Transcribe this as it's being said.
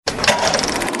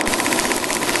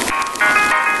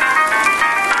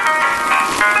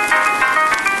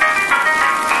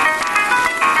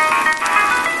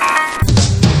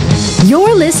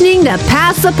to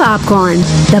Pass the Popcorn,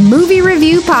 the movie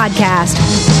review podcast.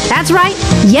 That's right,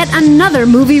 yet another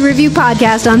movie review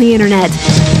podcast on the internet.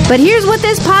 But here's what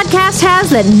this podcast has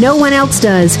that no one else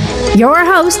does. Your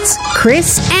hosts,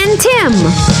 Chris and Tim.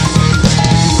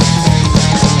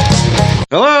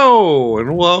 Hello,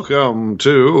 and welcome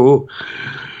to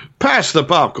Pass the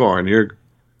Popcorn, your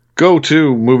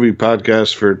go-to movie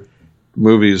podcast for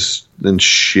movies and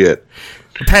shit.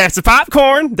 Pass the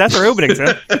popcorn. That's our opening,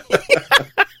 sir.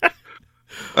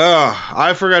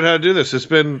 I forgot how to do this.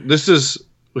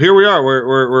 Here we are.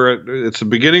 We're at, it's the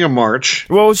beginning of March.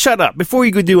 Well, shut up. Before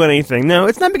you could do anything. No,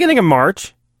 it's not beginning of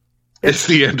March. It's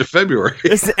the end of February.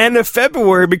 It's the end of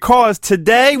February because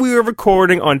today we were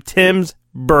recording on Tim's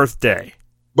birthday.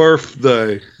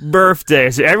 Birthday.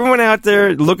 So everyone out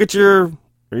there, look at your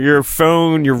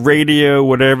phone, your radio,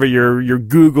 whatever, your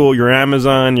Google, your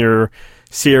Amazon, your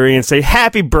Siri, and say,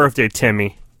 "Happy birthday,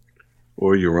 Timmy."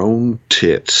 Or your own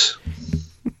tits.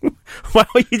 Why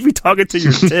would you be talking to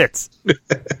your tits?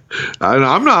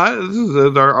 I'm not. This is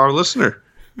our listener.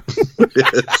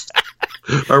 Yes.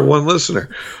 Our one listener.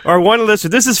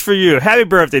 This is for you. Happy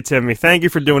birthday, Timmy. Thank you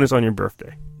for doing this on your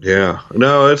birthday. Yeah.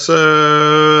 No, it's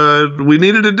we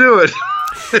needed to do it.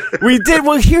 We did.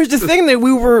 Well, here's the thing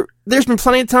that there's been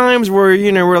plenty of times where,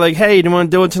 we're like, hey, do you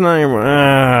want to do it tonight?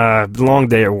 Long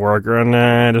day at work, or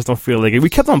nah, I just don't feel like it. We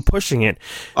kept on pushing it.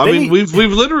 We've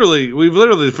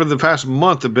literally for the past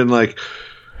month have been like,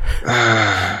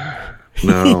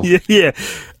 no. Yeah.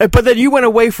 But then you went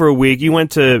away for a week. You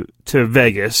went to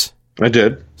Vegas. I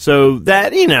did. So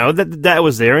that, that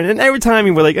was there. And every time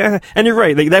you were like, and you're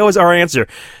right. Like, that was our answer.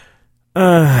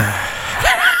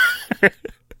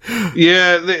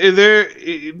 Yeah, this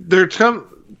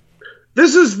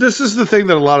is the thing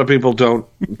that a lot of people don't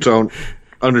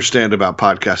understand about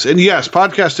podcasts. And yes,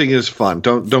 podcasting is fun.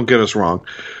 Don't get us wrong.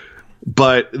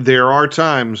 But there are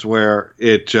times where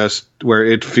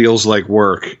it feels like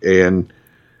work, and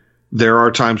there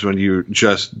are times when you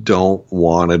just don't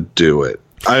want to do it.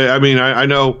 I mean, I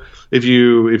know if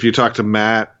you talk to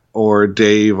Matt or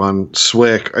Dave on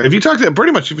Swick, if you talk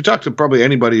to probably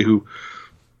anybody who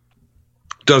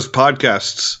does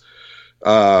podcasts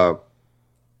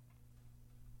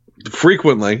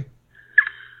frequently,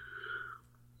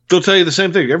 they'll tell you the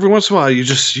same thing. Every once in a while, you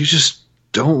just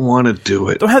don't want to do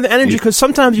it. Don't have the energy, because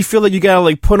sometimes you feel like you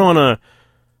gotta put on a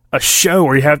show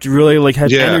where you have to really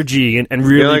have energy and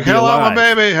really. You're like, hello, alive.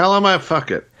 my baby. Hello, my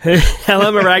fuck it.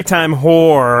 Hello, my ragtime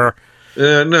whore.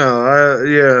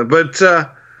 But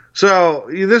so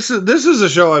this is a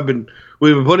show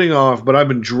we've been putting off, but I've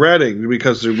been dreading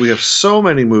because we have so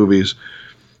many movies,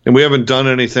 and we haven't done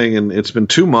anything, and it's been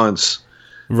 2 months.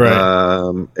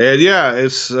 Right.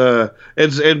 It's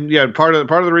part of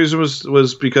the reason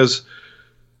was because,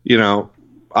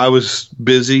 I was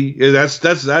busy.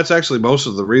 That's actually most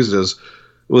of the reason is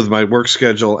with my work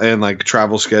schedule and like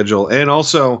travel schedule, and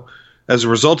also as a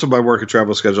result of my work and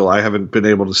travel schedule, I haven't been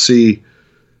able to see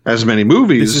as many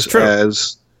movies. This is true.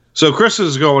 So Chris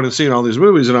is going and seeing all these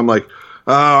movies, and I'm like,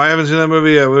 oh, I haven't seen that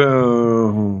movie yet.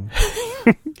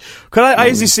 Because I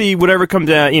usually see whatever comes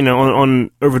out, on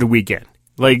over the weekend.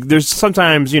 Like, there's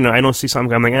sometimes, I don't see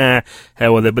something, I'm like,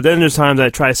 hell with it. But then there's times I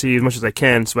try to see as much as I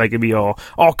can so I can be all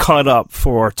caught up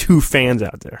for two fans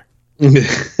out there.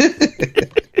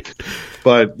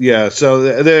 But, yeah, so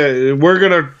we're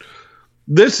going to...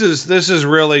 This is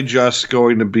really just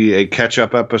going to be a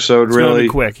catch-up episode, it's really.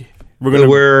 It's quick.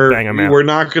 We're bang them out. We're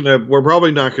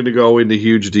probably not going to go into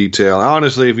huge detail.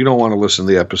 Honestly, if you don't want to listen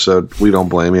to the episode, we don't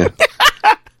blame you.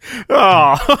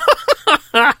 Oh.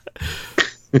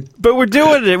 But we're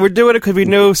doing it. We're doing it because we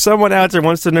know someone out there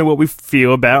wants to know what we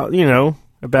feel about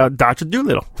Dr.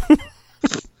 Dolittle.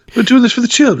 We're doing this for the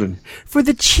children. For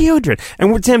the children.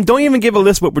 And Tim, don't even give a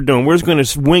list what we're doing. We're just going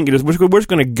to wing it. We're just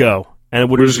going to go. And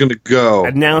we're just going to go.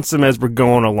 Announce them as we're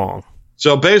going along.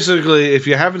 So basically, if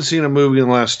you haven't seen a movie in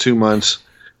the last 2 months,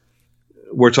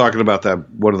 we're talking about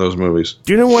one of those movies.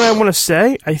 Do you know what I want to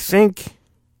say? I think...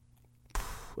 I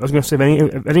was going to say,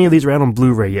 if any of these are out on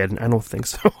Blu-ray yet, and I don't think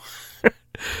so.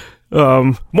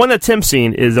 One that Tim's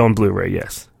seen is on Blu-ray,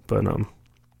 yes. But, all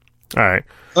right.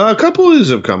 A couple of these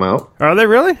have come out. Are they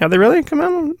really? Have they really come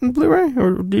out on Blu-ray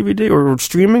or DVD or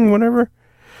streaming, whatever?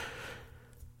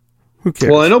 Who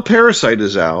cares? Well, I know Parasite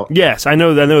is out. Yes, I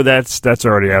know that's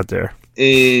already out there.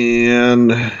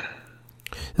 And...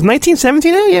 Is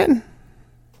 1917 out yet?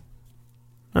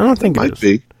 I don't think it might is.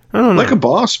 Be. I don't know. Like a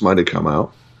Boss might have come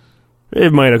out.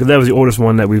 It might have, because that was the oldest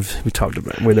one that we talked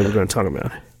about. That we're going to talk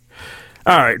about.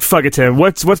 All right, fuck it, Tim.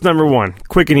 What's number one?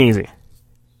 Quick and easy.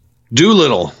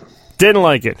 Doolittle. Didn't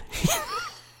like it.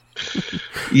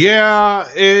 Yeah,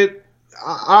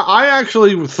 I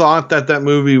actually thought that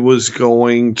movie was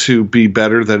going to be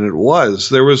better than it was.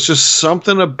 There was just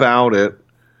something about it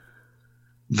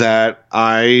that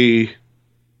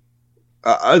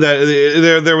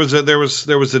there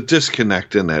was a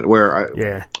disconnect in it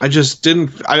where I just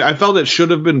didn't. I felt it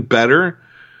should have been better.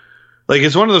 Like,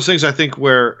 it's one of those things, I think,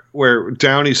 where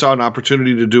Downey saw an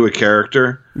opportunity to do a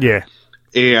character. Yeah.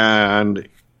 And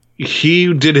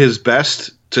he did his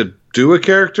best to do a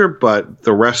character, but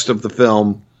the rest of the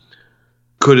film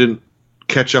couldn't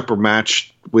catch up or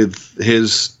match with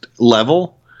his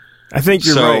level. I think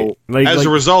you're right. As a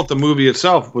result, the movie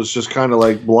itself was just kind of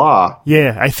like blah.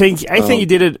 Yeah, I think he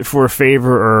did it for a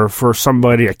favor or for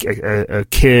somebody, a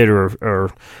kid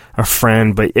or a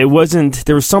friend, but it wasn't.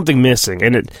 There was something missing,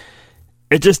 and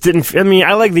it just didn't. I mean,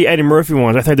 I like the Eddie Murphy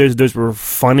ones. I thought those were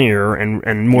funnier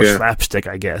and more slapstick,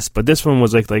 I guess. But this one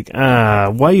was like,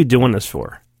 why are you doing this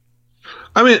for?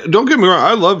 I mean, don't get me wrong.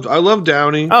 I love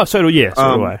Downey. Oh, so do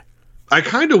I. I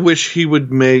kind of wish he would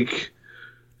make.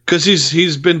 Because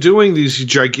he's been doing these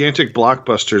gigantic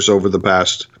blockbusters over the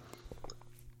past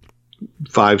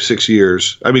 5-6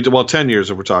 years. I mean, 10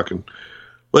 years if we're talking.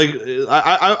 Like,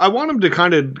 I want him to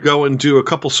kind of go and do a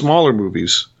couple smaller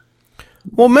movies.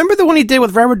 Well, remember the one he did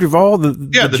with Robert Duvall, the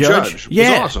judge?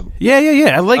 Yeah, was awesome.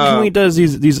 Yeah. I like when he does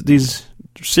these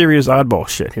serious oddball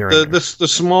shit here. The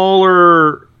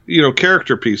smaller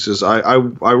character pieces.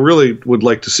 I really would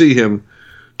like to see him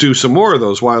do some more of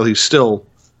those while he's still.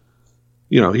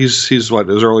 He's what,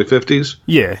 his early 50s?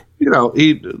 Yeah.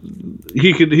 He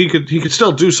could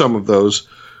still do some of those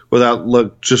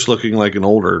without just looking like an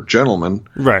older gentleman.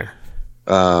 Right.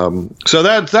 So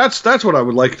that's what I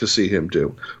would like to see him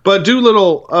do. But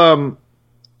Dolittle,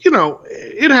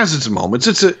 it has its moments.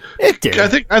 It did.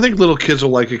 I think little kids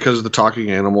will like it because of the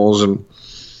talking animals. And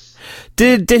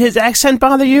did his accent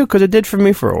bother you? Because it did for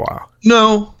me for a while.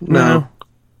 No.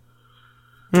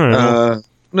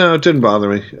 No, it didn't bother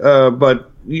me. But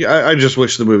I just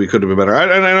wish the movie could have been better.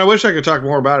 And I wish I could talk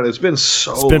more about it. It's been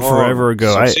forever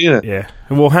ago. I've seen it. Yeah.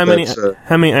 Well, how many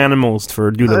animals for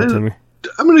Dolittle to me?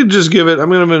 I'm going to just give it. I'm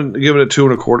going to give it a 2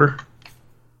 1/4.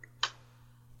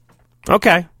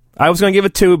 Okay, I was going to give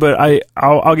it 2, but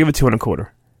I'll give it 2 1/4.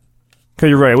 Because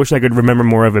you're right. I wish I could remember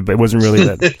more of it, but it wasn't really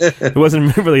that. It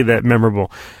wasn't really that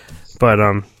memorable. But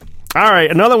all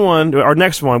right, another one. Our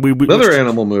next one. Another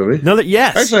animal movie.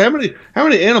 Yes. Actually, how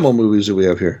many animal movies do we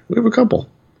have here? We have a couple.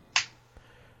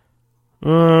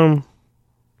 2,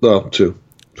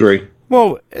 3.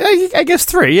 Well, I guess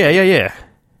 3. Yeah.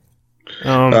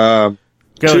 2.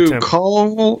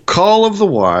 Call of the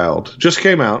Wild just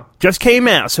came out.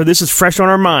 So this is fresh on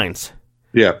our minds.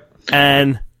 Yeah.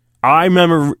 And I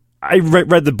remember. I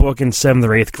read the book in 7th or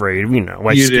 8th grade. You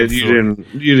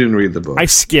didn't read the book. I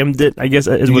skimmed it, I guess.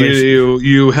 Is what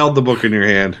you held the book in your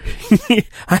hand.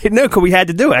 I know, because we had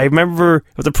to do it. I remember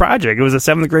it was a project. It was a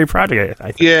 7th grade project, I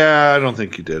think. Yeah, I don't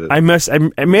think you did it.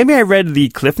 Maybe I read the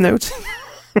Cliff Notes.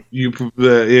 If all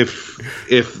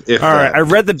right, I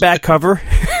read the back cover.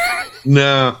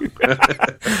 No.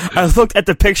 I looked at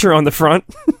the picture on the front.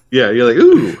 Yeah, you're like,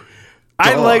 ooh. Dog.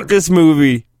 I like this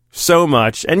movie so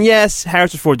much, and yes,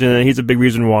 Harrison Ford did it. He's a big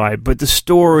reason why. But the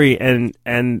story and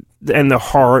the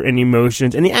heart and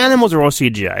emotions and the animals are all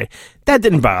CGI. That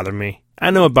didn't bother me.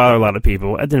 I know it bothered a lot of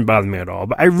people. That didn't bother me at all.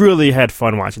 But I really had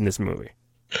fun watching this movie.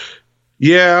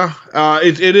 Yeah,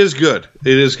 it is good.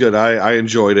 It is good. I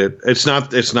enjoyed it. It's not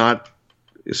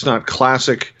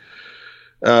classic.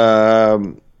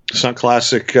 It's not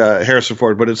classic Harrison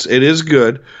Ford, but it is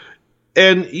good.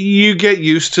 And you get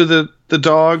used to the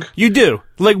dog. You do.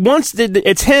 Like, once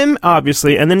it's him,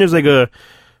 obviously, and then there's like a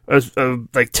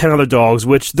like 10 other dogs,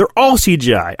 which they're all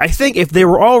CGI. I think if they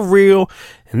were all real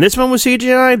and this one was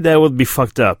CGI, that would be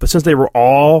fucked up. But since they were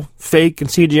all fake and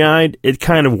CGI'd, it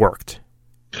kind of worked.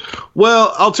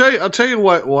 Well, I'll tell you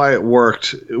why it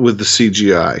worked with the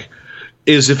CGI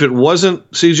is if it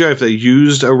wasn't CGI, if they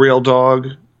used a real dog,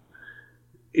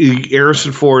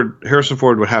 Harrison Ford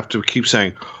would have to keep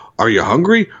saying, "Are you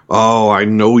hungry? Oh, I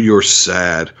know you're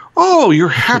sad. Oh, you're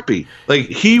happy." Like,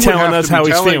 he would telling have us to be how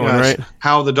he's telling feeling, us right?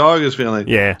 how the dog is feeling.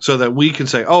 Yeah. So that we can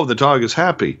say, "Oh, the dog is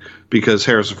happy," because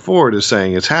Harrison Ford is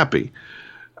saying it's happy.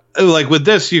 Like with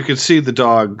this, you could see the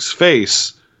dog's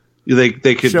face. They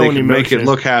could make it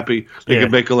look happy. They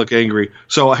could make it look angry.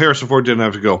 So Harrison Ford didn't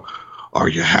have to go, "Are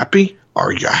you happy?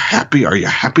 Are you happy? Are you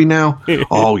happy now?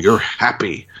 Oh, you're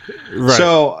happy." Right.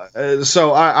 So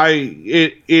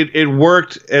it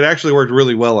worked. It actually worked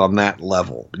really well on that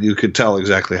level. You could tell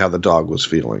exactly how the dog was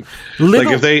feeling. Like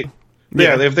if they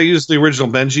used the original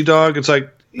Benji dog, it's like,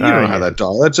 you don't know how that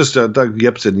dog. That's just a dog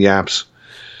yips and yaps.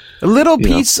 A little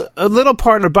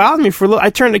part that bothered me for a little. I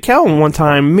turned to Kelvin one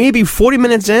time, maybe 40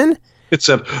 minutes in. It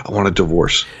said, "I want a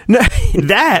divorce." No,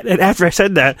 that, and after I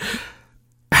said that,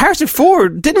 Harrison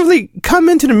Ford didn't really come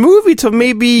into the movie till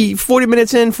maybe 40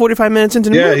 minutes in, 45 minutes into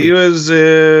the movie. Yeah, he was.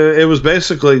 It was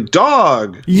basically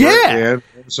dog. Yeah, and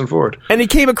Harrison Ford. And he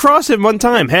came across him one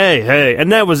time. Hey, and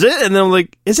that was it. And then I'm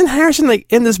like, isn't Harrison like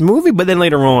in this movie? But then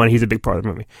later on, he's a big part of the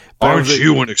movie. But aren't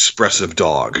you an expressive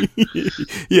dog?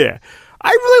 Yeah, I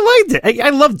really liked it. I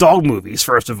love dog movies.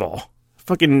 First of all,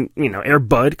 fucking Air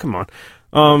Bud. Come on.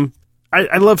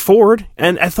 I love Ford,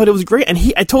 and I thought it was great. And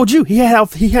I told you, he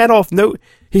had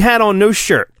on no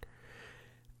shirt.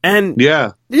 And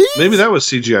yeah, maybe that was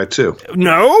CGI too.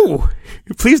 No,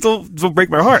 please don't break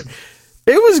my heart.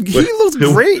 He looked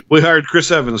great. We hired Chris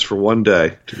Evans for one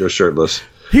day to go shirtless.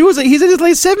 He's in his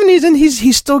late 70s, and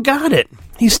he's still got it.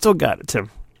 He's still got it, Tim.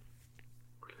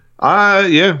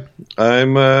 Yeah,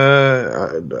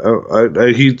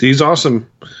 he's awesome.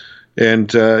 And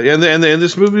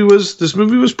this movie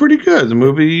was pretty good. The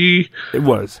movie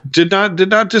did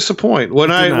not disappoint.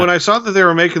 When I saw that they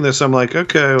were making this, I'm like,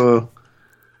 okay, well,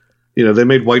 they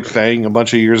made White Fang a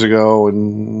bunch of years ago,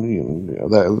 and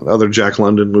that other Jack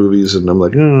London movies, and I'm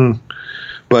like,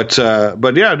 but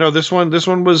yeah, no, this one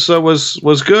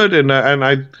was good, and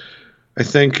I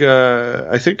think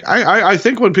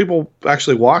when people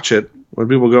actually watch it, when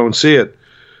people go and see it,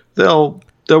 they'll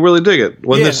really dig it.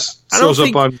 When this shows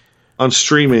up on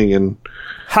streaming, and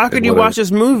how could you watch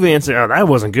this movie and say, "Oh, that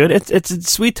wasn't good"? It's a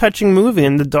sweet, touching movie,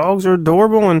 and the dogs are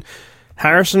adorable, and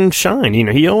Harrison shine.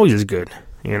 He always is good.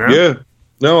 Yeah.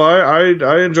 No,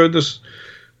 I enjoyed this.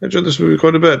 I enjoyed this movie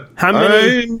quite a bit. How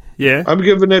many? I'm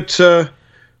giving it.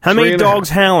 How many dogs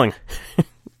howling?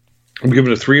 I'm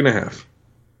giving it 3.5.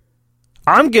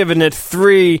 I'm giving it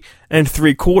 3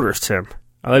 3/4, Tim.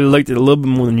 I liked it a little bit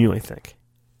more than you, I think.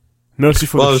 Mostly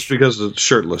for it's because it's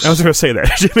shirtless. I was going to say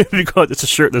that. Because it's a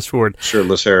shirtless Ford.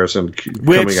 Shirtless Harrison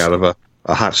coming out of a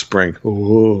hot spring.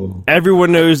 Ooh.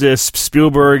 Everyone knows this.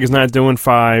 Spielberg is not doing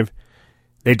 5.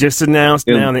 They just announced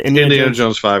now that Indiana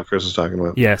Jones 5, Chris is talking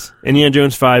about. Yes. Indiana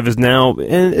Jones 5 is now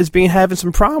having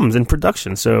some problems in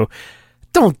production, so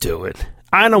don't do it.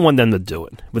 I don't want them to do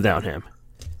it without him.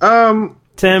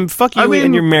 Tim, fuck you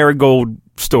and your Marigold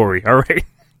story, all right?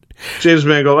 James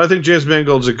Mangold. I think James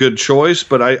Mangold's a good choice,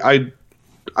 but I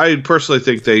personally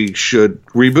think they should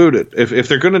reboot it. If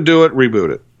they're going to do it,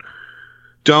 reboot it.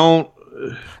 Don't.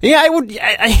 Yeah, I would.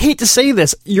 I hate to say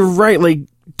this. You're right. Like,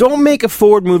 don't make a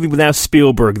Ford movie without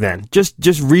Spielberg. Then just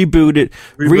reboot it,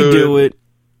 redo it.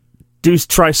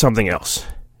 Try something else.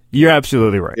 You're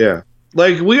absolutely right. Yeah,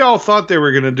 like we all thought they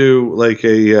were going to do like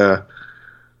a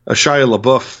Shia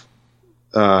LaBeouf.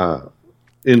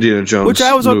 Indiana Jones, which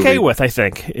I was movie. Okay with. I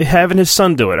think having his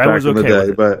son do it, I was okay with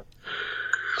it. But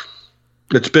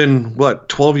it's been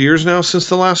 12 years now since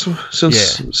the last one.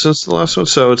 Since the last one,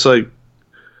 so it's like,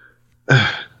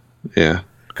 yeah.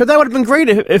 Because that would have been great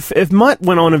if Mutt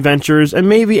went on adventures and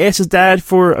maybe asked his dad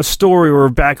for a story or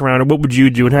a background, or what would you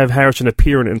do, and have Harrison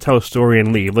appear and tell a story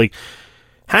and leave. Like,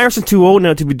 Harrison's too old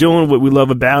now to be doing what we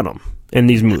love about him in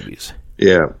these movies.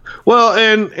 Yeah, well,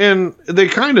 and they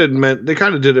kind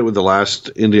of did it with the last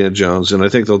Indiana Jones, and I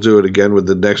think they'll do it again with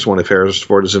the next one if Harrison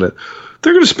Ford is in it.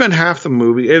 They're going to spend half the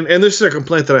movie, and this is a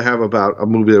complaint that I have about a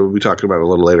movie that we'll be talking about a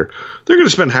little later. They're going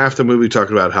to spend half the movie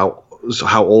talking about how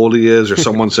old he is, or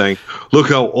someone saying, "Look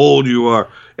how old you are."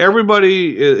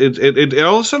 Everybody, it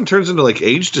all of a sudden turns into like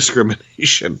age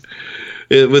discrimination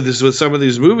with some of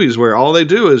these movies where all they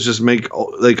do is just make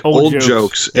like old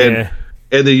jokes.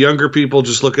 And the younger people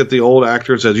just look at the old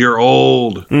actor and says, "You're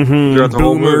old." Mm-hmm. Throughout the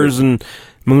boomers and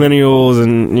millennials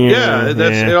and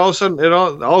it all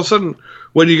of a sudden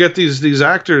when you get these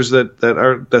actors that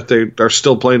are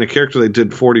still playing a character they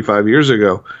did 45 years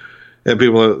ago, and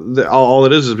people all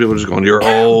it is people just going, "You're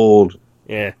old."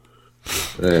 Yeah.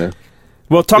 Yeah.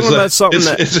 Well, talking about something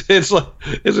it's like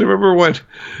remember when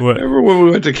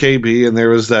we went to KB and there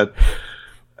was that.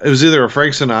 It was either a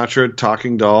Frank Sinatra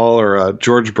talking doll or a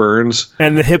George Burns,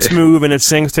 and the hips move and it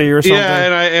sings to you or something.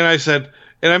 Yeah, and I said,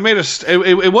 and I made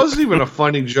it wasn't even a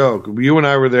funny joke. You and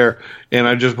I were there, and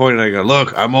I just pointed. I go,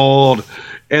 "Look, I'm old,"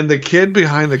 and the kid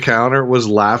behind the counter was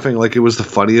laughing like it was the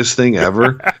funniest thing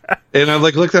ever. And I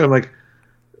looked at him like,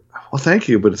 "Well, thank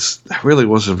you, but that really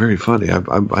wasn't very funny.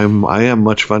 I am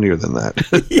much funnier than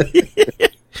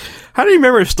that." How do you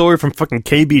remember a story from fucking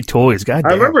KB Toys? God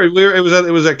damn. I remember it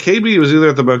was at KB. It was either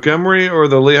at the Montgomery or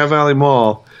the Lehigh Valley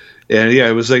Mall, and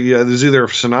it was like there's either a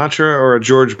Sinatra or a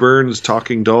George Burns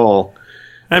talking doll.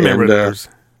 I remember those.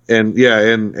 And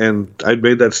I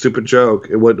made that stupid joke,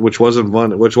 which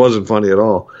wasn't funny at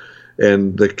all.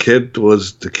 And the kid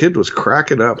was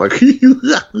cracking up like,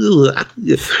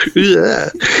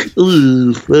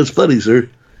 that's funny, sir.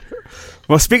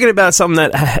 Well, speaking about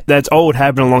something that's old,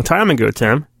 happened a long time ago,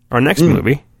 Tim, our next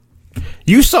movie,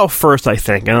 you saw first, I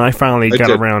think, and I finally got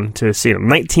around to seeing it.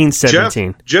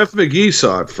 1917. Jeff McGee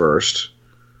saw it first.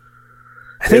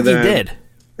 I think he did.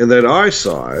 And then I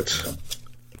saw it.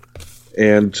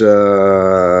 And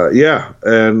and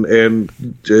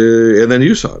then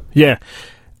you saw it. Yeah.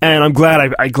 And I'm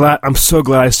so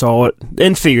glad I saw it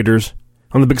in theaters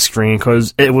on the big screen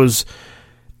because it was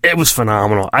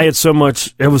phenomenal. I had so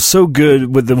much. It was so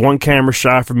good with the one camera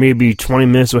shot for maybe 20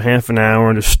 minutes or half an hour,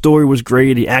 and the story was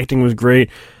great. The acting was great.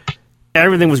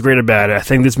 Everything was great about it. I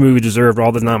think this movie deserved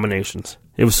all the nominations.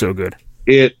 It was so good.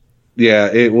 It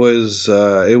was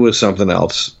something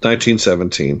else.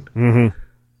 1917. Mm-hmm.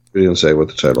 We didn't say what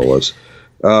the title was.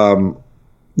 I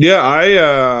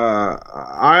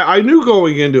knew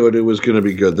going into it was going to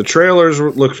be good. The trailers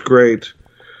looked great.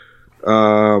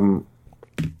 It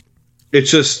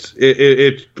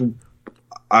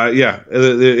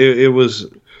was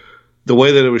the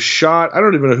way that it was shot. I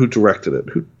don't even know who directed it.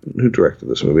 Who directed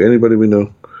this movie? Anybody we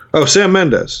know? Oh, Sam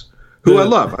Mendes, who I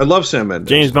love. I love Sam Mendes.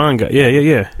 James Bond guy. Yeah.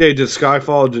 Yeah, he did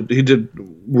Skyfall. He did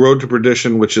Road to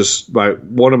Perdition, which is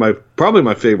probably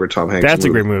my favorite Tom Hanks. That's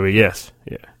movie. a great movie. Yes.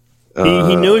 Yeah.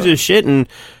 He knows his shit, and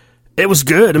it was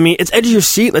good. I mean, it's edge of your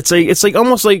seat. It's like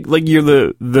almost like you're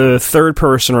the third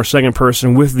person or second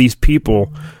person with these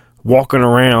people walking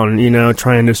around,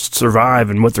 trying to survive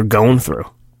and what they're going through.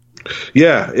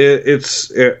 Yeah, it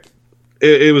was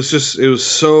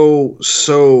so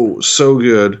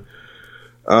good.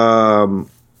 I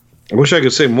wish I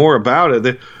could say more about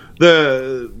it.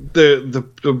 The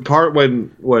part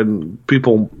when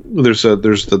people there's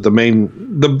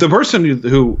the person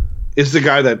who is the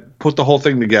guy that put the whole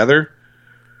thing together,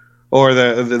 or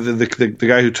the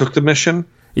guy who took the mission.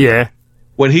 Yeah,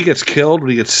 when he gets killed, when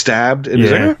he gets stabbed, and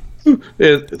he's like,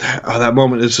 that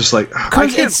moment is just like, I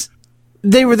can't.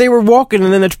 They were walking,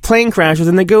 and then the plane crashes,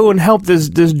 and they go and help this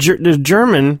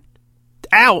German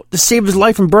out to save his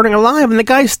life from burning alive, and the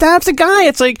guy stabs the guy.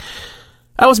 It's like,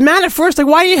 I was mad at first, like,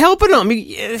 why are you helping him?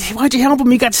 Why'd you help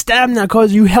him? He got stabbed now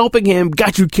because you helping him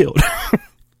got you killed.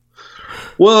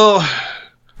 Well,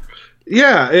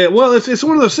 yeah. It's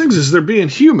one of those things. Is they're being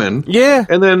human. Yeah.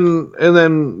 And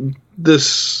then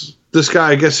this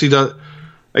guy, I guess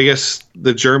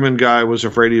the German guy was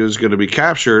afraid he was going to be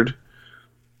captured.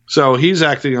 So he's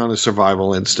acting on his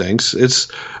survival instincts.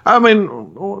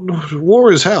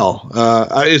 War is hell.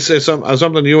 It's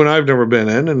something you and I have never been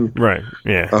in, and right,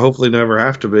 yeah, hopefully never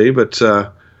have to be. But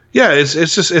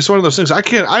it's one of those things. I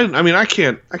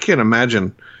can't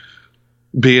imagine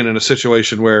being in a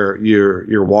situation where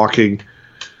you're walking,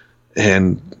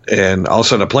 and all of a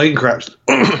sudden a plane crashes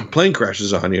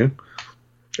on you,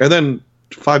 and then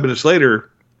 5 minutes later,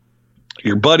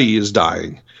 your buddy is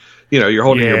dying. You're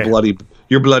holding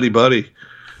your bloody buddy.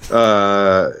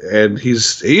 And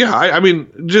just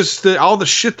all the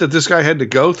shit that this guy had to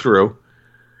go through,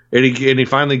 and he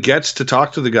finally gets to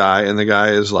talk to the guy, and the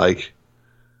guy's like,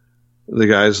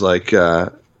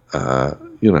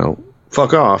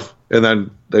 fuck off. And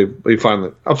then they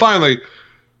finally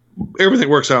everything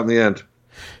works out in the end.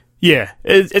 Yeah,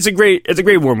 it's a great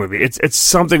war movie. It's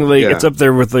something like it's up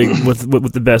there with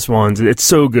with the best ones. It's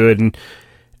so good, and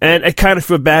I kind of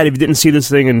feel bad if you didn't see this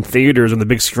thing in theaters on the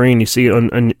big screen. You see it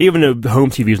on even though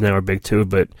home TVs now are big too,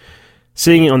 but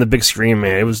seeing it on the big screen,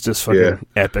 man, it was just fucking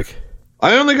epic.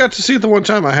 I only got to see it the one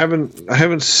time. I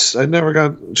never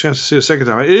got a chance to see it a second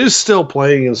time. It is still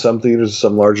playing in some theaters,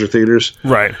 some larger theaters,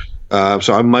 right?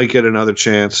 So I might get another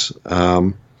chance.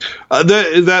 But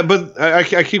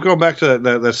I keep going back to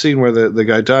that scene where the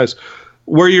guy dies,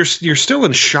 where you're still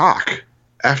in shock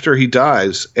after he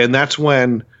dies, and that's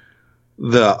when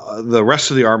the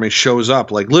rest of the army shows up,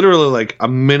 like literally like a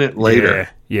minute later.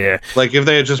 Yeah. Like if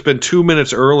they had just been 2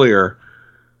 minutes earlier,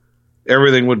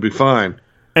 everything would be fine.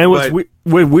 And what's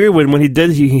weird when he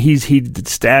did he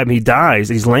stabbed, he dies,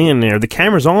 he's laying there, the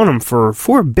camera's on him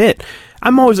for a bit.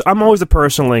 I'm always the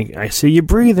person like, I see you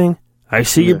breathing.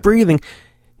 You breathing.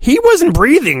 He wasn't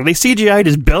breathing. They CGI'd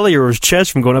his belly or his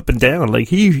chest from going up and down. Like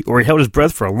he held his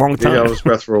breath for a long time. He held his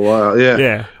breath for a while. Yeah.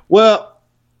 Yeah. Well,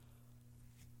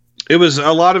 it was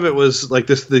a lot of it was like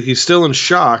this. He's still in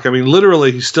shock. I mean,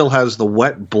 literally, he still has the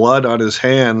wet blood on his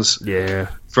hands. Yeah.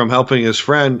 From helping his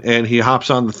friend, and he hops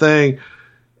on the thing,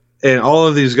 and all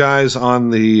of these guys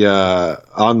on the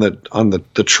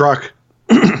truck,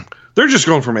 they're just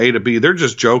going from A to B. They're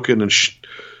just joking and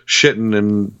shitting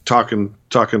and talking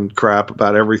crap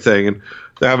about everything, and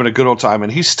they're having a good old time.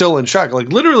 And he's still in shock. Like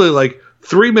literally, like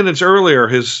 3 minutes earlier,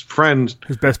 his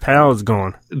best pal is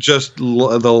gone. Just the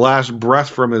last breath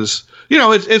from his.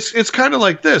 It's kind of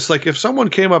like this. Like if someone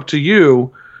came up to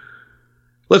you,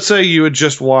 let's say you had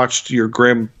just watched your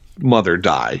grandmother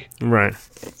die, right?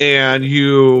 And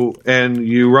you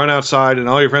run outside, and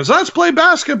all your friends, let's play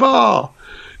basketball.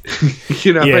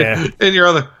 Yeah. And you're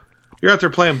out there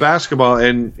playing basketball,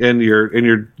 and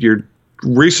your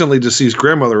recently deceased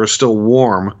grandmother is still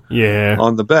warm,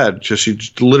 on the bed. She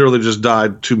literally just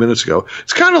died 2 minutes ago.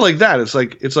 It's kind of like that. It's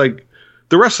like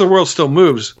the rest of the world still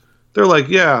moves. They're like,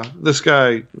 yeah, this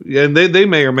guy, and they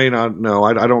may or may not know.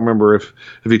 I don't remember if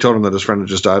he told him that his friend had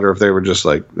just died, or if they were just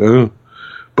like,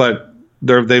 but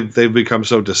they've become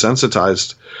so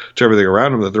desensitized to everything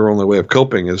around them that their only way of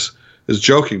coping is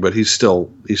joking. But he's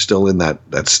still in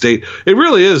that state. It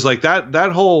really is like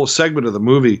that whole segment of the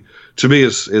movie to me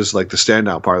is like the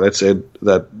standout part. That's it.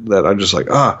 That I'm just like,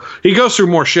 he goes through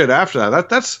more shit after that.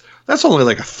 That's only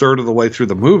like a third of the way through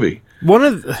the movie. One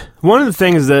of the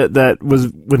things that was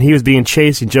when he was being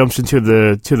chased, he jumps into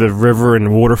the river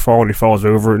and waterfall and he falls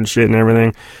over and shit and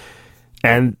everything.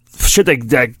 And shit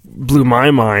that blew my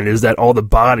mind is that all the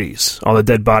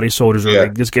dead body soldiers are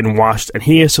like just getting washed, and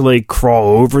he has to like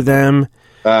crawl over them.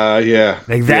 Yeah.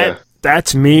 Like that. Yeah. That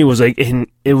to me was like, and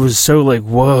it was so like,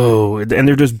 whoa, and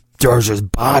there's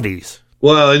just bodies.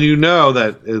 Well, and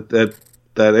that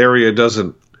area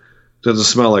doesn't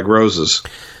smell like roses.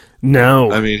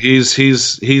 No, I mean he's.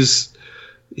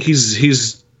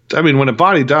 I mean, when a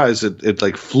body dies, it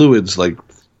like fluids like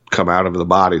come out of the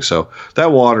body, so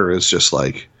that water is just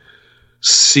like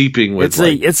seeping with.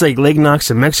 It's like Lake Knox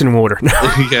and Mexican water.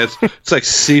 Yeah, it's like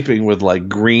seeping with like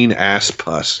green ass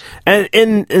pus. And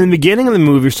in the beginning of the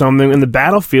movie or something, in the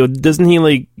battlefield, doesn't he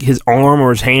like his arm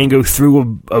or his hand go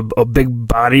through a big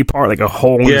body part, like a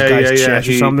hole in his guy's chest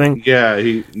or something?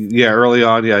 Early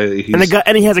on,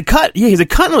 and he has a cut. Yeah, he has a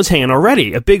cut on his hand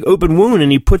already, a big open wound,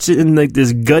 and he puts it in like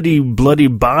this gutty, bloody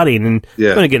body, and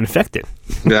he's going to get infected.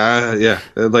 He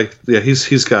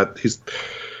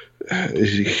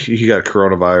got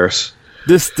coronavirus.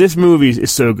 This movie is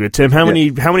so good, Tim. How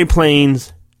many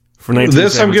planes for 1917?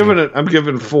 This I'm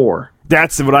giving 4.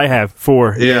 That's what I have,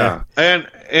 4. Yeah. And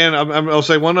I'll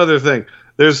say one other thing.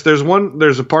 There's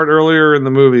a part earlier in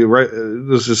the movie, right?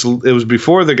 It was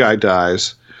before the guy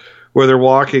dies, where they're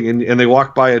walking and they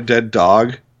walk by a dead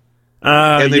dog,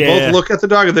 and they both look at the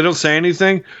dog and they don't say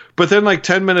anything. But then, like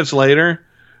 10 minutes later,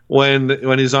 when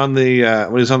he's on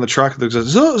the truck, they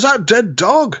says, "Is that a dead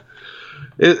dog?"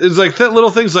 It's like little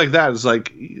things like that. It's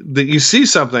like that you see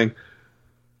something,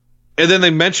 and then they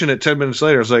mention it 10 minutes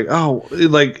later. It's like,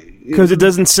 because it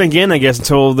doesn't sink in, I guess,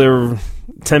 until they're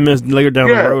 10 minutes later down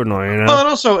the road.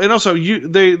 Well, and also,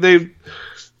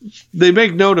 they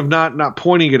make note of not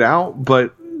pointing it out,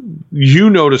 but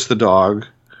you notice the dog,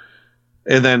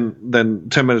 and then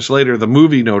 10 minutes later, the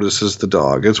movie notices the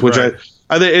dog. It's which right.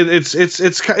 I think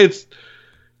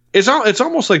it's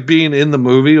almost like being in the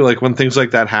movie, like when things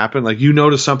like that happen, like you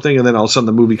notice something and then all of a sudden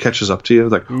the movie catches up to you.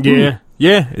 Like,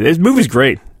 this movie's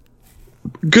great.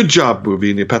 Good job, movie,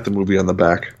 and you pat the movie on the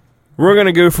back. We're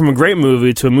gonna go from a great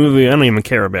movie to a movie I don't even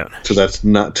care about. So that's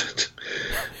not,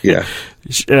 yeah.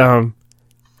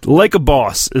 Like a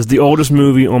Boss is the oldest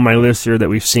movie on my list here that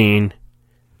we've seen.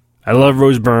 I love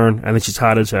Rose Byrne. I think she's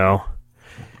hot as hell.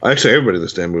 Actually, everybody in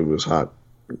this damn movie was hot.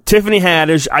 Tiffany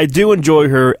Haddish, I do enjoy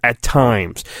her at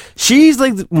times. She's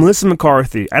like Melissa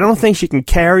McCarthy. I don't think she can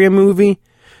carry a movie,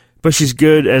 but she's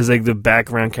good as like the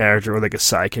background character or like a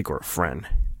sidekick or a friend.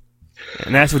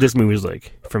 And that's what this movie's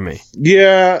like for me.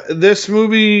 Yeah, this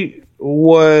movie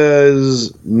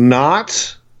was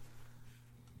not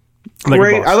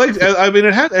great.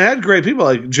 It had great people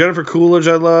like Jennifer Coolidge.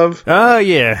 I love. Oh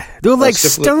yeah, they're like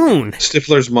Stone.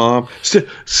 Stifler's mom.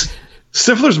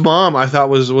 Stifler's mom, I thought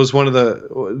was one of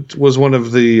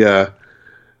the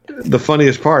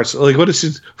funniest parts. Like what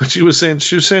she was saying?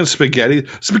 She was saying spaghetti.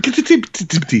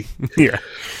 Yeah.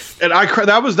 And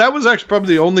that was actually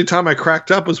probably the only time I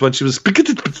cracked up was when she was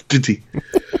spaghetti.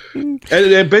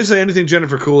 and basically anything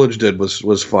Jennifer Coolidge did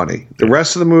was funny. The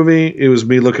rest of the movie, it was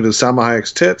me looking at Salma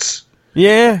Hayek's tits.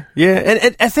 Yeah.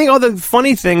 And I think all the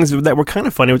funny things that were kind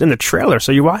of funny was in the trailer.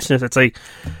 So you're watching this, it's like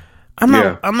I'm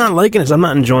not liking this. I'm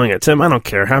not enjoying it, Tim. I don't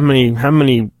care how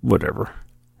many whatever.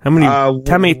 How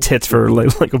many tits for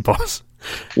like a boss?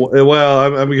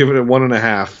 Well, I'm giving it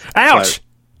 1.5. Ouch.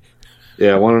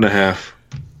 Yeah, 1.5.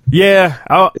 Yeah,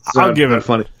 I'll give it.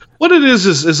 Funny. What it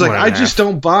is like I just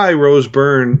don't buy Rose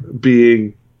Byrne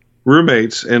being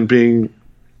roommates and being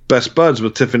best buds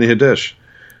with Tiffany Haddish.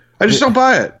 I just don't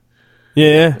buy it.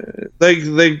 Yeah.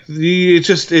 The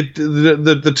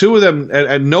two of them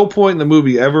at no point in the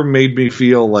movie ever made me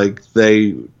feel like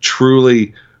they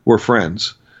truly were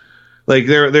friends. Like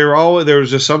there was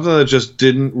just something that just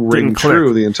didn't ring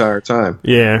true the entire time.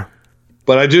 Yeah.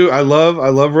 But I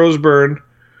love Rose Byrne,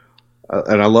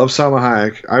 and I love Salma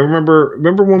Hayek. I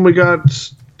remember when we got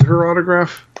her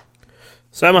autograph.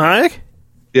 Salma Hayek?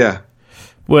 Yeah.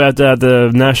 Well, at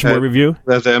the National Review.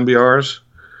 At the MBRs.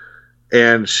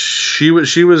 And she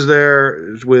was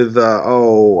there with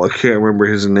I can't remember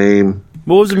his name.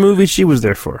 What was the movie she was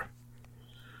there for?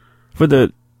 For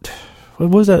the what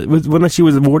was that? When she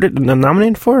was awarded and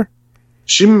nominated for?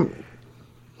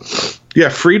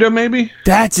 Frida maybe.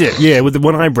 That's it. Yeah, with the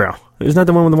one eyebrow. Isn't that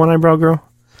the one with the one eyebrow girl?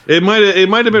 It might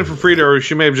have been for Frida, or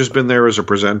she may have just been there as a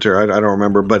presenter. I don't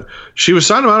remember, but she was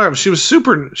signing autographs. She was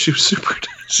super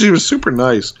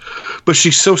nice, but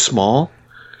she's so small.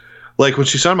 Like when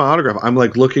she signed my autograph, I'm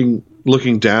like looking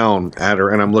down at her,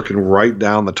 and I'm looking right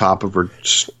down the top of her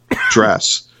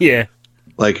dress. Yeah.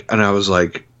 Like, and I was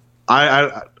like,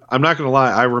 I'm not gonna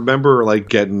lie, I remember like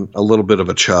getting a little bit of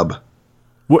a chub.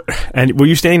 What? And were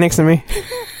you standing next to me?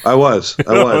 I was.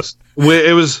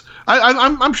 It was.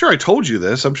 I'm sure I told you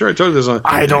this.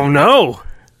 I don't know.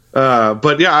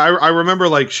 But yeah, I remember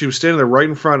like she was standing there right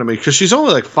in front of me because she's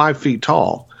only like 5 feet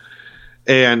tall.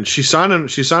 And she signed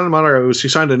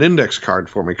an index card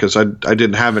for me because I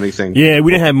didn't have anything. Yeah,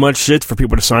 we didn't have much shit for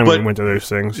people to sign when we went to those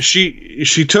things.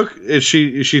 She took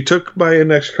my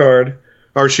index card,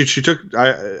 or she took.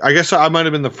 I guess I might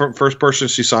have been the first person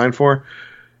she signed for,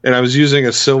 and I was using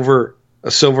a silver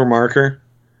marker.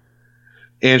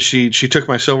 And she took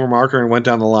my silver marker and went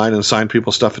down the line and signed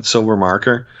people's stuff at silver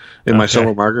marker my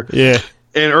silver marker. Yeah.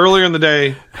 And earlier in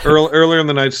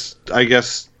the nights, I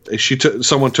guess.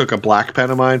 Someone took a black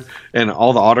pen of mine, and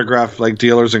all the autograph like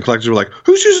dealers and collectors were like,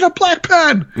 "Who's using a black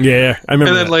pen?" Yeah, I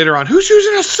remember. And then later on, "Who's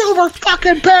using a silver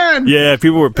fucking pen?" Yeah,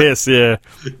 people were pissed. Yeah,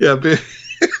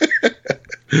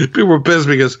 people were pissed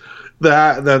because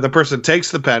the person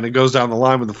takes the pen and goes down the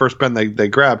line with the first pen they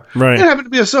grab. Right, it happened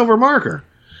to be a silver marker.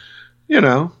 You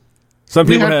know. Some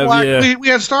people have, we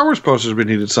had Star Wars posters we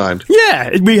needed signed.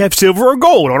 Yeah, we have silver or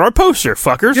gold on our poster,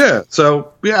 fuckers. Yeah,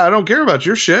 so, I don't care about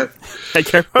your shit. I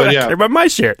care about my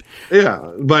shit.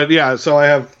 Yeah, but so I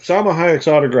have Salma Hayek's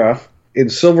autograph in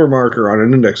silver marker on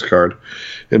an index card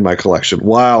in my collection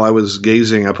while I was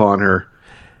gazing upon her.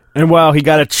 And while he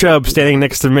got a chub standing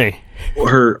next to me.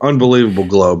 Her unbelievable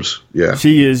globes, yeah.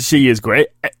 She is great.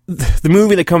 The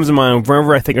movie that comes to mind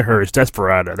whenever I think of her is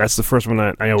Desperado. That's the first one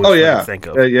I always think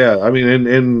of. Yeah, I mean,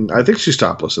 and I think she's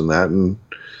topless in that, and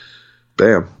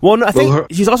bam. Well, no, I think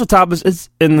she's also topless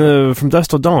in the From Dusk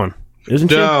Till Dawn, isn't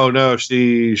she? No,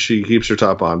 she keeps her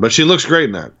top on, but she looks great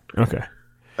in that. Okay.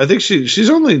 I think she's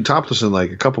only topless in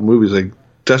like a couple movies, like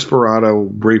Desperado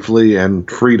briefly and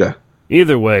Frida.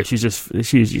 Either way, she's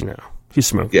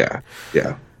smoking.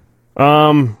 Yeah.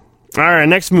 All right,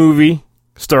 next movie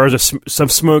stars some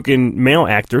smoking male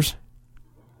actors.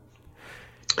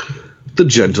 The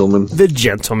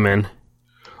Gentleman.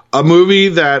 A movie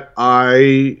that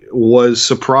I was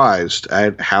surprised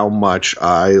at how much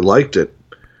I liked it.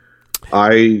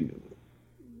 I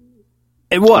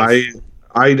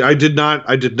did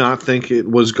not think it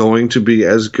was going to be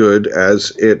as good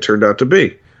as it turned out to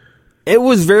be. It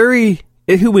was very.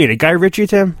 Who made it? Guy Ritchie,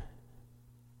 Tim?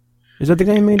 Is that the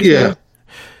guy who made it? Yeah.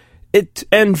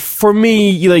 And for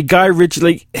me, like Guy Ritchie,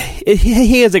 like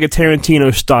he has like a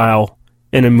Tarantino style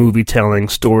in a movie telling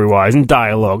story wise and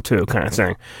dialogue too, kind of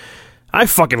thing. I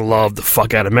fucking love the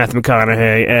fuck out of Matthew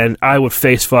McConaughey, and I would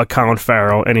face fuck Colin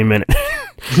Farrell any minute.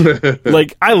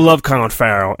 Like I love Colin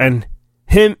Farrell and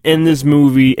him in this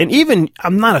movie, and even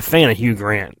I'm not a fan of Hugh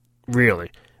Grant really,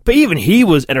 but even he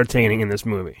was entertaining in this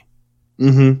movie.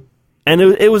 Mm-hmm. And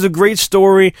it was a great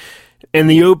story. In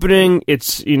the opening,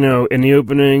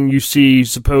 you see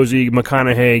supposedly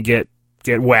McConaughey get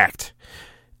whacked,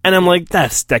 and I'm like,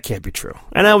 that can't be true.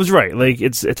 And I was right. Like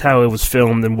it's how it was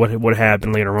filmed and what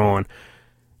happened later on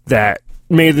that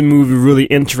made the movie really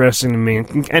interesting to me.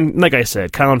 And like I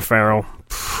said, Colin Farrell,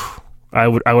 I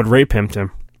would rape him,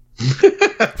 Tim.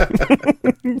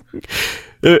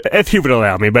 If he would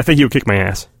allow me, but I think he would kick my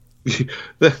ass.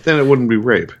 Then it wouldn't be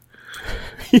rape.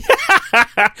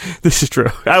 This is true.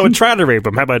 I would try to rape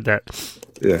him. How about that?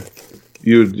 Yeah.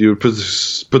 You would put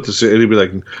this in, and he'd be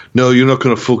like, "No, you're not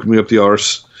going to fuck me up the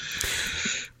arse."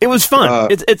 It was fun.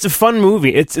 It's a fun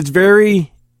movie. It's a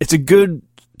good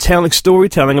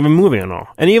storytelling of a movie and all.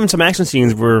 And even some action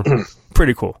scenes were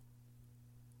pretty cool.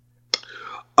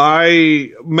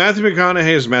 Matthew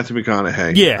McConaughey is Matthew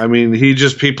McConaughey. Yeah. I mean, he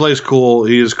plays cool.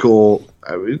 He is cool.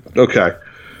 I mean, okay.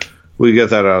 we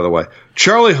get that out of the way.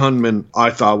 Charlie Hunnam,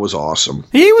 I thought, was awesome.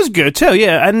 He was good too.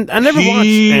 Yeah, I never watched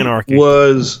Anarchy.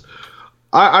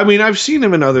 I mean, I've seen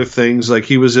him in other things. Like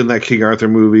he was in that King Arthur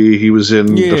movie. He was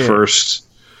in the first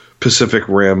Pacific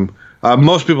Rim.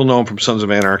 Most people know him from Sons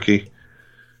of Anarchy.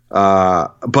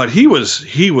 But he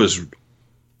was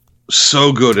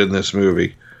so good in this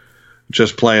movie.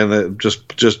 Just playing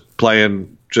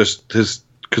his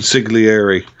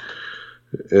consigliere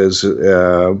is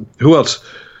who else?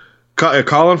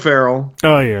 Colin Farrell.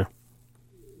 Oh yeah,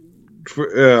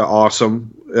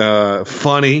 awesome.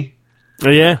 Funny. Oh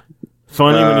yeah,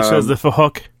 funny when he says the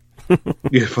fuck.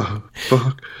 Yeah,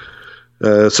 fuck.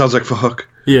 Sounds like fuck.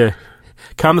 Yeah.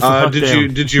 Calm the fuck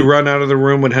down. Did you run out of the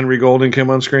room when Henry Golding came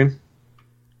on screen?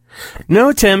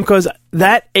 No, Tim, because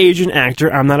that Asian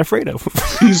actor I'm not afraid of.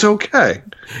 He's okay.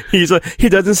 He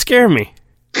doesn't scare me.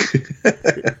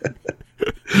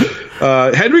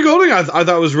 Henry Golding I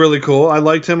thought was really cool. I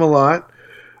liked him a lot.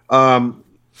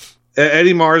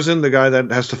 Eddie Marsan, the guy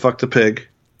that has to fuck the pig.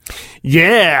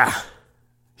 Yeah.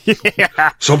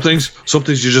 Yeah. Some things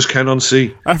you just can't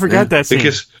unsee. I forgot that scene.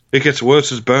 It gets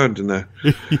worse as burned in there.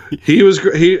 He was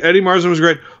Eddie Marsan was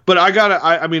great, but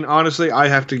I mean honestly, I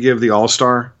have to give the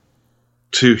All-Star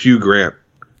to Hugh Grant.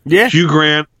 Yeah, Hugh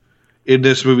Grant in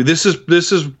this movie. This is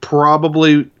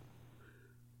probably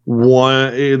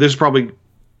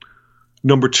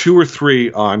number 2 or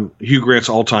 3 on Hugh Grant's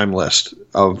all-time list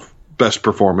of best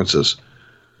performances.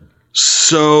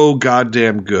 So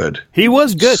goddamn good. He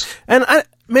was good, and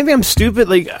maybe I'm stupid.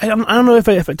 Like I don't know if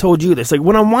I told you this. Like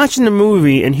when I'm watching the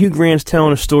movie and Hugh Grant's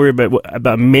telling a story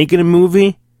about making a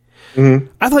movie,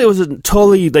 I thought it was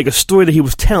totally like a story that he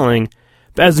was telling.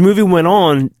 But as the movie went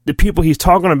on, the people he's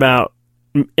talking about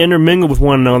intermingle with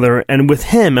one another, and with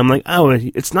him, I'm like, oh,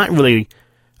 it's not really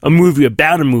a movie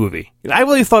about a movie. I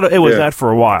really thought it was that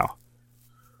for a while.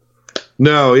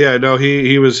 No,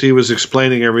 he was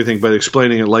explaining everything, but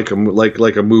explaining it like a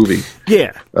movie.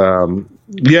 Yeah.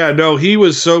 He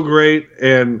was so great,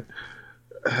 and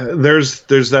there's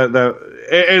that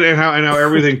and how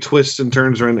everything twists and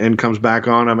turns and comes back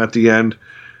on him at the end.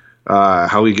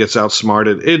 How he gets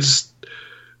outsmarted. It's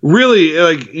really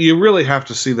like you really have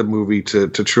to see the movie to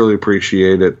truly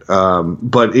appreciate it.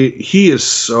 But he is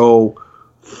so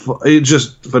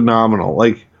just phenomenal.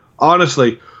 Like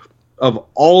honestly, of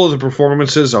all of the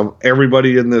performances of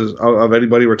everybody of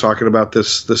anybody we're talking about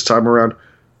this time around,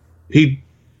 he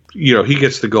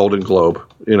gets the Golden Globe.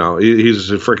 He's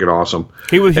freaking awesome.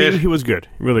 He was good,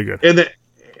 really good. And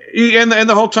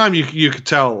the whole time you could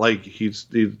tell like he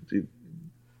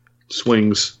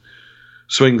swings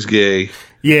gay.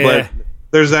 Yeah. But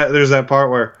there's that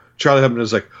part where Charlie Hunnam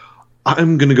is like,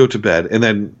 I'm gonna go to bed, and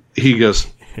then he goes,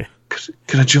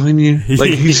 can I join you?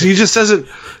 Like he just says it.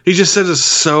 He just says it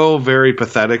so very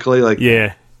pathetically. Like,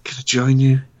 yeah, can I join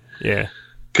you? Yeah,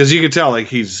 because you can tell like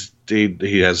he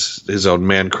has his own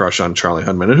man crush on Charlie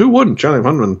Hunnam, and who wouldn't? Charlie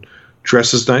Hunnam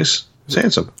dresses nice, he's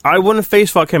handsome. I wouldn't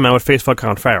face fuck him. I would face fuck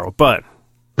Colin Farrell, but.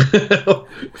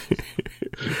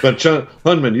 But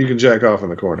Hunnam, you can jack off in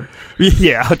the corner.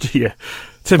 Yeah, yeah.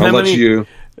 So I'll let you.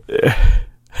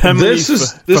 This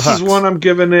is one I'm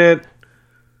giving it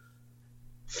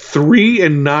 3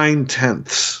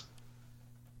 9/10.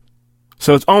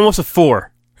 So it's almost a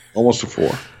 4. Almost a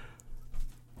 4.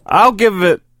 I'll give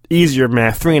it easier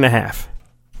math, 3.5.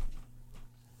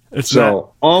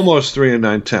 Almost 3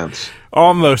 9/10.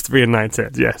 Almost 3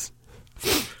 9/10. Yes.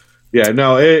 Yeah,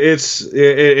 no,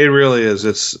 it really is.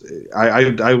 I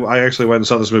actually went and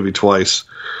saw this movie twice,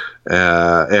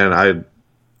 and I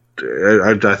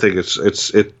think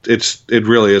it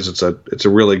really is. It's a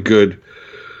really good,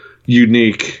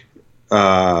 unique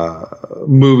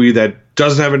movie that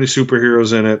doesn't have any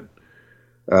superheroes in it.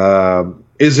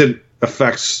 Isn't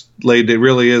effects laid. It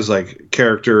really is like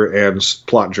character and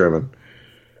plot driven.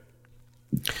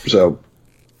 So.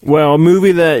 Well, a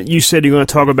movie that you said you're going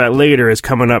to talk about later is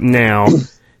coming up now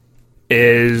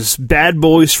is Bad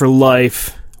Boys for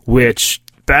Life, which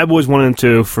Bad Boys 1 and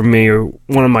 2 for me are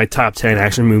one of my top 10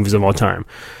 action movies of all time.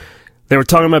 They were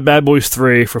talking about Bad Boys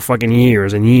 3 for fucking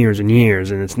years and years and years,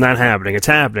 and it's not happening. It's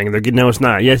happening. They're getting, no, it's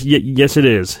not. Yes, it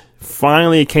is.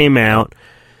 Finally, it came out.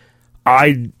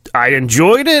 I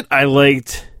enjoyed it. I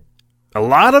liked a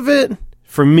lot of it.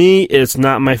 For me, it's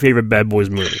not my favorite Bad Boys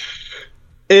movie.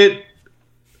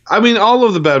 I mean, all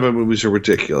of the Bad Boy movies are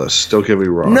ridiculous. Don't get me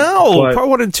wrong. No, part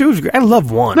 1 and 2 is great. I love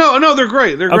 1. No, they're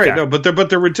great. They're great. Okay. No, but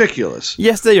they're ridiculous.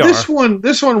 Yes, they are. This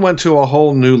one went to a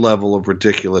whole new level of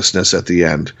ridiculousness at the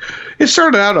end. It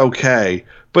started out okay,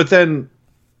 but then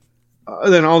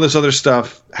all this other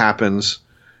stuff happens,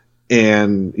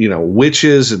 and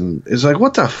witches, and it's like,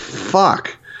 what the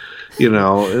fuck,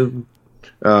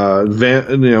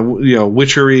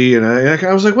 witchery, and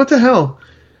I was like, what the hell?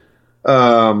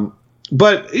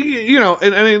 But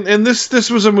and this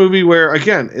was a movie where,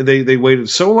 again, they waited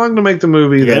so long to make the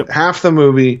movie that half the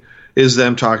movie is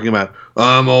them talking about,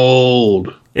 I'm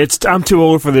old. I'm too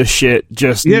old for this shit.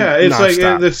 Just it's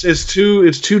non-stop. like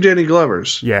it's two Danny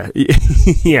Glovers. Yeah,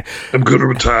 yeah. I'm gonna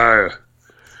retire.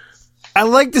 I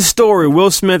like the story.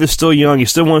 Will Smith is still young. He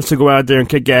still wants to go out there and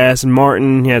kick ass. And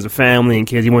Martin, he has a family and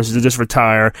kids. He wants to just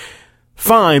retire.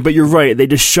 Fine, but you're right. They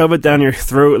just shove it down your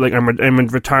throat like I'm in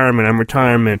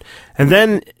retirement. And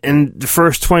then in the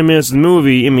first 20 minutes of the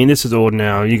movie, I mean, this is old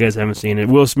now. You guys haven't seen it.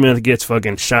 Will Smith gets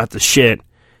fucking shot to shit.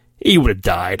 He would have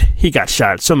died. He got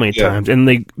shot so many times in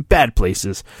like bad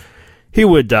places. He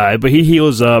would die, but he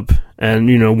heals up. And,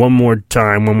 one more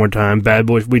time. Bad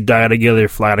boys, we die together,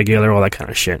 fly together, all that kind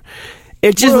of shit.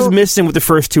 It just was missing what the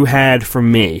first two had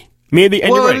from me. Maybe,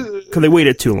 and you're right, because they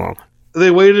waited too long.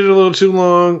 They waited a little too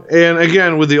long, and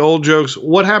again, with the old jokes,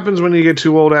 what happens when you get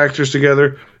two old actors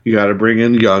together? You got to bring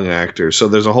in young actors. So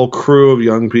there's a whole crew of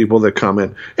young people that come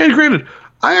in. And granted,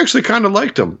 I actually kind of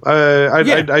liked them.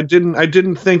 I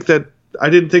didn't think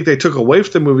they took away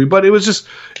from the movie, but it's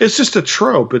just a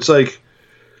trope. It's like,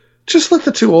 just let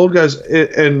the two old guys.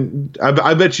 And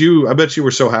I bet you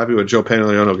were so happy when Joe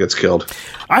Pantoliano gets killed.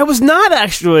 I was not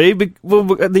actually.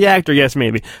 The actor, yes,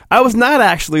 maybe. I was not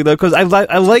actually though, because I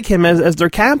like him as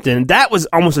their captain. That was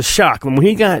almost a shock when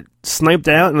he got sniped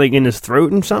out and like in his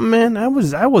throat and something. Man, I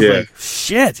was like,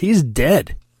 shit, he's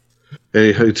dead.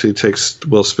 And he takes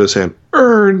Will Smith's hand.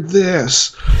 Earn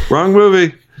this. Wrong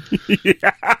movie.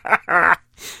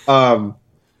 But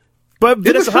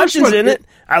Vanessa Hudgens in it.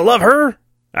 I love her.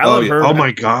 I love her. Oh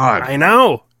my god! I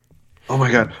know. Oh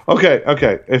my god.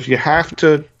 Okay. If you have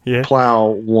to plow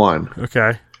one,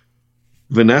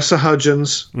 Vanessa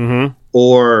Hudgens,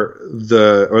 or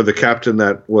the captain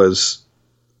that was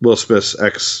Will Smith's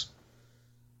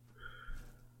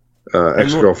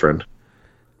ex-girlfriend,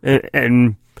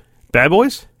 and Bad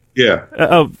Boys. Yeah,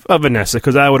 of Vanessa,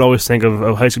 because I would always think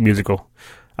of High School Musical.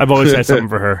 I've always had something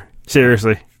for her.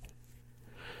 Seriously.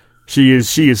 She is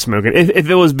smoking. If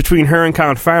it was between her and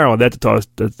Colin Farrell, that's a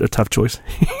tough choice.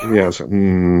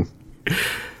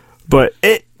 But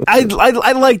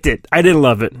I liked it. I didn't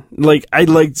love it. Like, I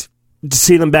liked to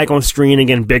see them back on screen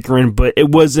again bickering, but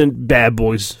it wasn't Bad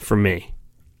Boys for me.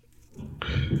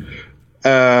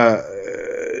 I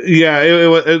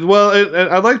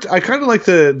kind of liked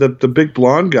the big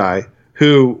blonde guy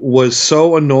who was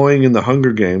so annoying in the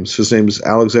Hunger Games. His name is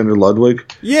Alexander Ludwig.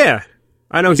 Yeah.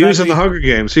 I know exactly. He was in the Hunger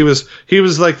Games. He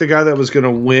was like the guy that was going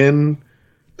to win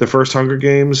the first Hunger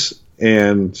Games,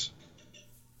 and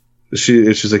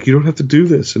she's like, you don't have to do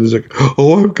this, and he's like,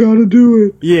 oh, I've got to do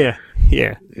it. Yeah.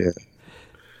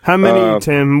 How many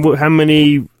Tim? How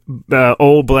many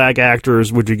old black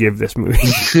actors would you give this movie?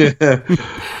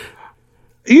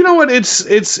 You know what?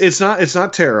 It's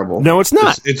not terrible. No, it's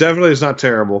not. It definitely is not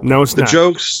terrible. No, it's not.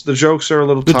 The jokes are a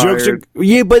little tired.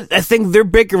 But I think their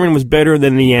bickering was better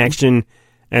than the action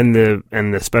and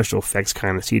the special effects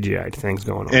kind of CGI things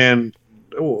going on. And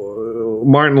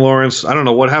Martin Lawrence, I don't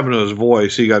know what happened to his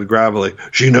voice. He got gravelly.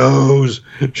 She knows.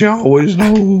 She always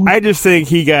knows. I just think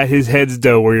he got his head's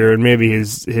doughier and maybe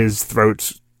his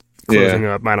throat's closing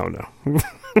up. I don't know.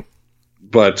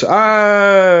 But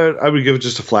I would give it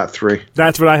just a flat 3.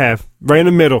 That's what I have. Right in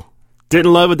the middle.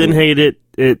 Didn't love it, didn't hate it.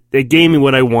 It gave me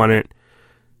what I wanted,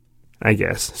 I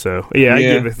guess. So I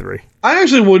give it a 3. I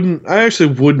actually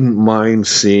wouldn't mind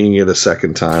seeing it a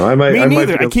second time. Me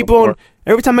neither. I keep on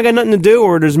every time I got nothing to do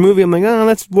or there's a movie. I'm like, oh,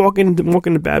 let's walk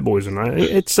into Bad Boys, and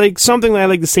it's like something that I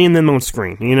like to see them on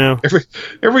screen. You know,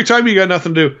 every time you got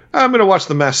nothing to do, I'm going to watch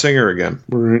The Masked Singer again.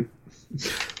 Right.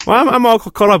 Well, I'm all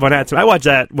caught up on that too. I watch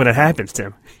that when it happens,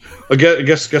 Tim.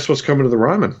 Guess what's coming to the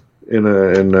Ryman in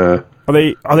are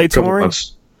they touring?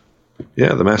 Months.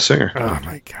 Yeah, The Masked Singer. Oh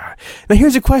my god! Now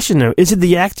here's a question though: is it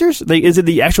the actors? Like, is it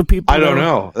the actual people? I don't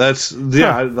know. That's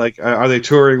like, are they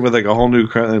touring with like a whole new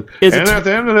kind? At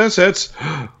the end of this, it's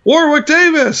Warwick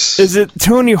Davis. Is it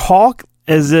Tony Hawk?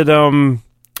 Is it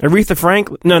Aretha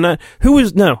Franklin? No. Who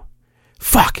is no?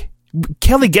 Fuck.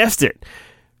 Kelly guessed it.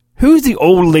 Who's the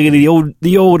old lady?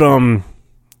 The old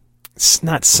it's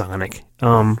not Sonic.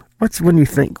 What do you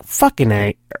think? Fucking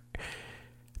A.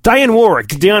 Dionne Warwick.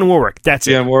 That's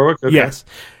it. Dionne Warwick? Okay. Yes.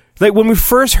 Like, when we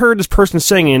first heard this person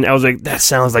singing, I was like, that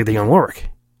sounds like Dionne Warwick.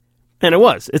 And it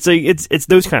was. It's like, it's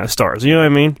those kind of stars. You know what I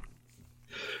mean?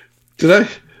 Did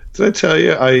I tell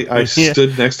you I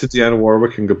stood next to Dionne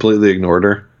Warwick and completely ignored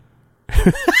her?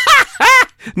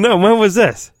 No, when was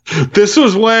this? This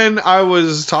was when I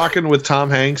was talking with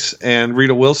Tom Hanks and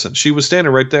Rita Wilson. She was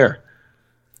standing right there.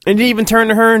 And you even turn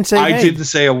to her and say, I hey. didn't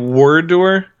say a word to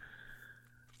her.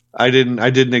 I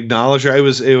didn't acknowledge her.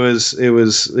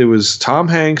 It was Tom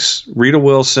Hanks, Rita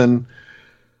Wilson.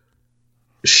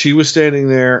 She was standing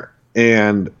there,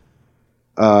 and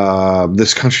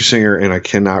this country singer, and I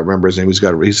cannot remember his name.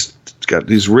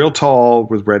 He's real tall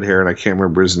with red hair, and I can't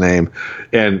remember his name.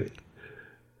 And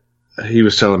he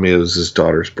was telling me it was his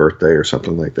daughter's birthday or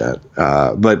something like that.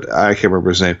 But I can't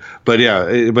remember his name. But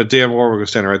yeah, but Dan Warwick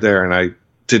was standing right there, and I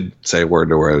did say a word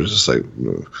to her. I was just like,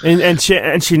 and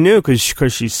she knew because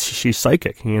she's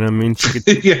psychic. You know what I mean? She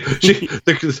could, yeah,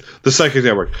 the psychic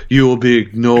network. You will be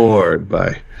ignored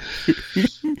by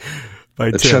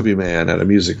a chubby man at a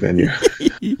music venue.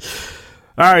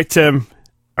 All right, Tim.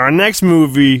 Our next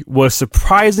movie was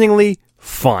surprisingly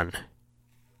fun.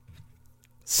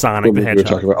 Sonic the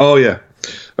Hedgehog. Oh yeah,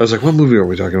 I was like, what movie are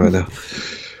we talking about now?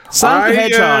 Sonic the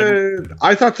Hedgehog.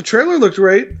 I thought the trailer looked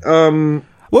great.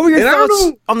 What were your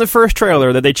thoughts on the first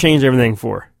trailer that they changed everything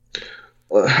for?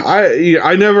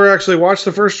 I never actually watched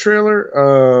the first trailer,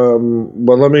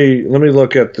 but let me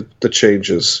look at the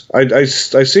changes. I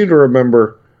seem to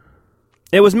remember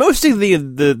it was mostly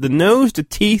the nose, the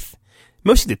teeth.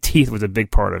 Mostly the teeth was a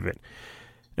big part of it,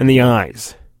 and the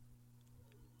eyes.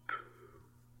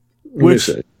 Which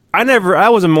I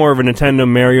was more of a Nintendo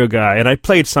Mario guy, and I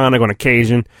played Sonic on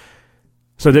occasion.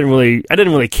 So I didn't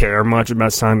really care much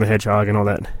about Sonic the Hedgehog and all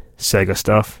that Sega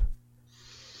stuff.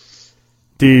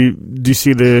 Do you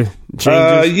see the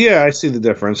changes? Yeah, I see the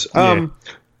difference. Yeah.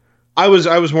 I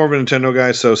was more of a Nintendo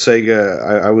guy, so Sega.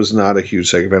 I was not a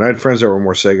huge Sega fan. I had friends that were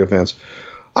more Sega fans.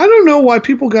 I don't know why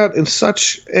people got in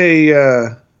such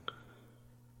a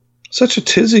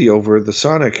tizzy over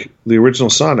the original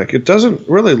Sonic. It doesn't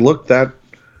really look that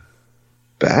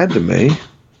bad to me.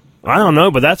 I don't know,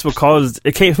 but that's what caused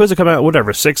it. Supposed to come out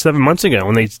 6-7 months ago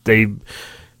when they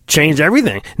changed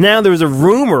everything. Now there was a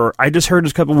rumor. I just heard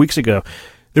this a couple weeks ago.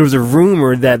 There was a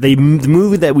rumor that the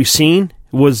movie that we've seen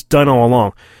was done all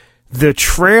along. The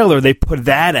trailer, they put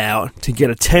that out to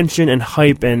get attention and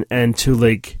hype and to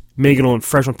like make it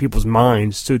fresh on people's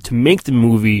minds. So to make the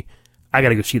movie, I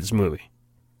gotta go see this movie.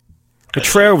 The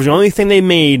trailer was the only thing they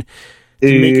made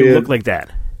to make it look like that.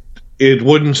 It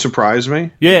wouldn't surprise me.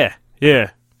 Yeah.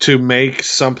 To make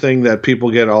something that people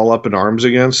get all up in arms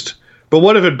against. But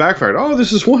what if it backfired? Oh,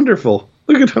 this is wonderful.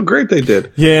 Look at how great they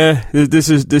did. Yeah,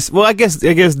 this. Well, I guess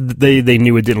they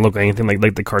knew it didn't look like anything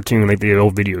like the cartoon, like the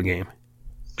old video game.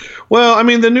 Well, I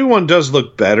mean, the new one does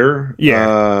look better.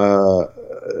 Yeah.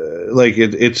 Like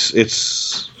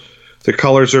it's the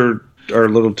colors are a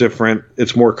little different.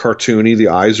 It's more cartoony. The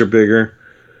eyes are bigger.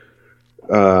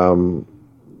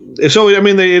 So I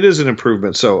mean, it is an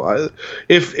improvement. So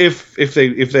if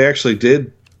they actually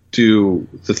did do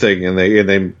the thing and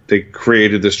they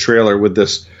created this trailer with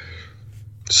this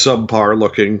subpar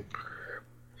looking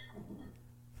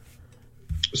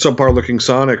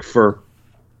Sonic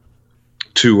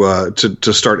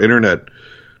to start internet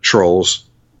trolls,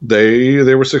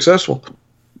 they were successful.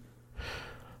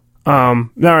 All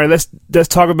right, let's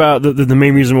talk about the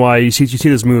main reason why you see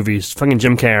this movie. It's fucking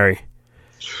Jim Carrey.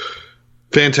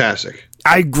 Fantastic.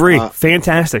 I agree.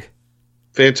 Fantastic.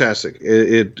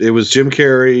 It was Jim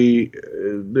Carrey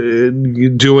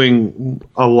doing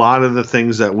a lot of the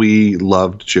things that we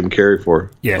loved Jim Carrey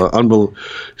for. Yeah. Unbelievable.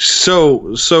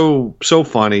 So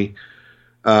funny.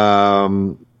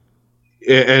 And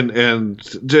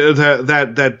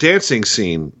that dancing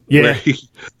scene where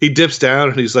he dips down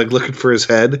and he's like looking for his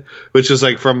head, which is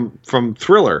like from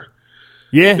Thriller.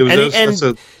 Yeah.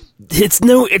 It's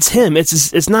him.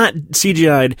 It's not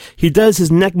CGI'd. He does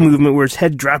his neck movement where his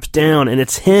head drops down, and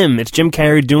it's him. It's Jim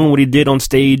Carrey doing what he did on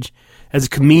stage as a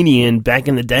comedian back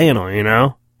in the day and all, you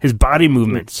know? His body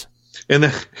movements. And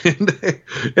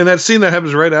that scene that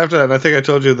happens right after that, and I think I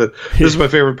told you that this is my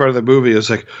favorite part of the movie,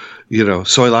 is like,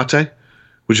 soy latte?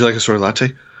 Would you like a soy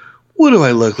latte? What do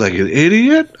I look like, an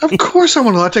idiot? Of course I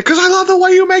want a latte, because I love the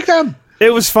way you make them.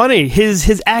 It was funny.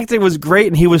 His acting was great,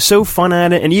 and he was so fun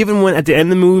at it. And even when at the end of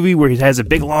the movie, where he has a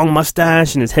big long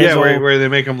mustache and his head, where they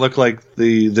make him look like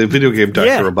the video game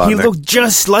Dr. Robotnik. He looked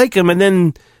just like him. And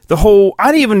then I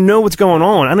didn't even know what's going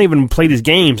on. I don't even play these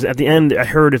games. At the end, I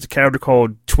heard it's a character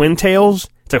called Twin Tails.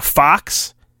 It's a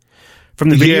fox from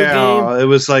the video game. Yeah, it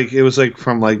was like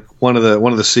from like one of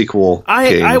the sequel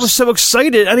games. I was so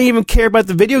excited. I didn't even care about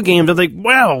the video games. I was like,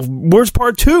 wow, where's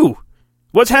part 2?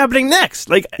 What's happening next?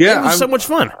 Like, it was so much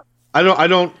fun. I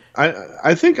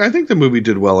think the movie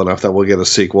did well enough that we'll get a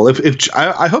sequel.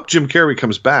 I hope Jim Carrey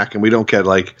comes back and we don't get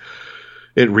like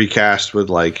it recast with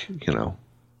like,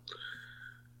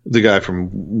 the guy from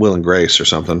Will and Grace or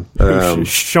something.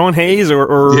 Sean Hayes or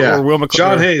Will McClure.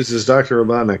 Sean Hayes is Dr.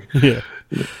 Robotnik. Yeah.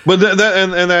 But that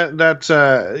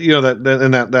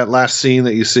last scene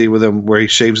that you see with him where he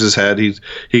shaves his head,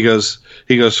 he goes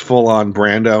full on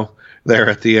Brando there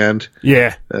at the end.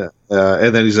 Yeah.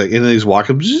 And then he's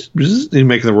walking, he's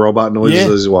making the robot noises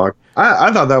as he walks.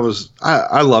 I thought that was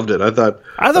I loved it. I thought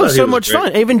it was so much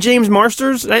fun. Even James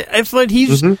Marsters, I feel like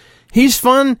he's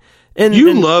fun. And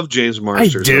love James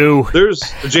Marsters. I do. There's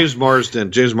James Marsden.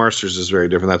 James Marsters is very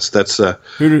different. That's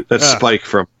Spike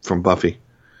from Buffy.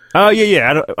 Oh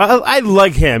yeah. I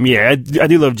like him. Yeah, I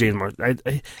do love James Marsden.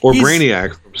 Or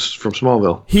Brainiac from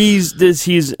Smallville.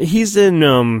 He's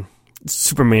in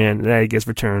Superman, I guess,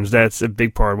 Returns. That's a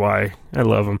big part of why I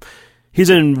love him. He's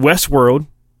in Westworld.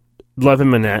 Love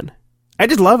him in that. I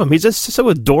just love him. He's just so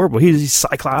adorable. He's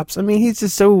Cyclops. I mean, he's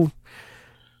just so.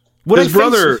 His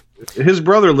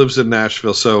brother lives in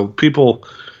Nashville, so people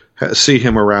see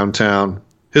him around town.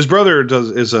 His brother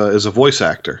is a voice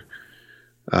actor.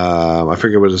 I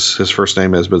forget what his first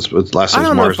name is, but his last name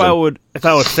is Marsden. I don't know if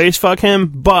I would face fuck him,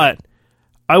 but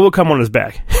I will come on his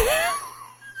back.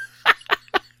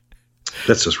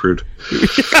 That's just rude.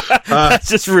 That's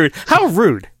just rude. How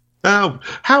rude? How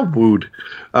wooed.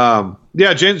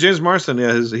 Yeah, James Marsden.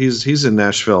 Yeah, he's in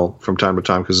Nashville from time to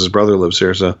time because his brother lives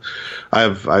here. So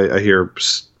I hear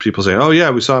people saying, "Oh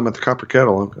yeah, we saw him at the Copper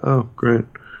Kettle." Like, oh, great.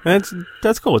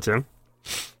 That's cool, Tim.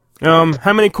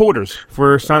 How many quarters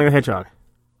for Sonic the Hedgehog?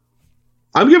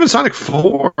 I'm giving Sonic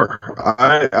 4.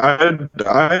 I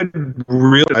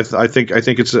think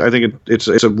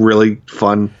it's a really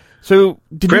fun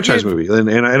franchise movie,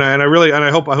 and I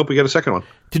hope we get a second one.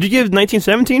 Did you give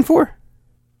 1917 4?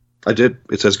 I did.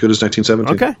 It's as good as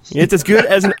 1917. Okay, it's as good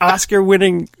as an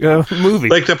Oscar-winning movie.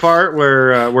 Like the part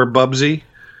where Bubsy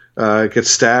gets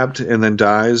stabbed and then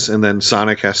dies, and then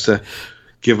Sonic has to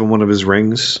give him one of his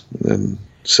rings and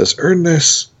says, "Earn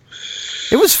this."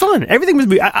 It was fun. Everything was.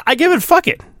 I give it. Fuck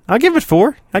it. I'll give it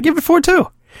 4. I give it 4 too.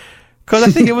 Because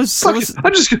I think it was. I'm just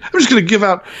gonna give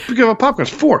out popcorns.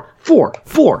 4.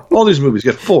 All these movies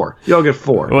get 4. Y'all get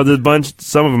 4. Well, there's a bunch.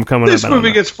 Some of them coming up. This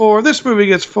movie gets 4. This movie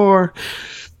gets 4.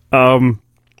 All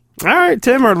right,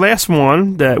 Tim. Our last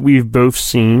one that we've both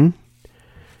seen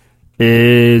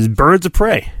is Birds of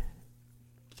Prey.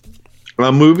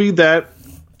 A movie that,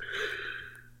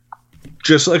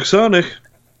 just like Sonic,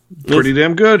 pretty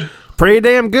damn good. Pretty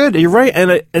damn good. You're right,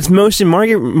 and it's mostly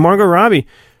Margot Robbie.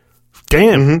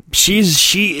 Damn, she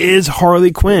is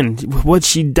Harley Quinn. What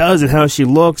she does and how she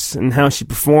looks and how she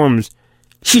performs,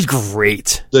 she's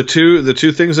great. The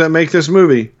two things that make this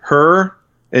movie, her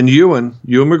and Ewan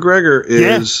McGregor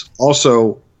is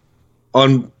also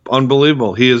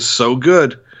unbelievable. He is so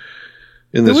good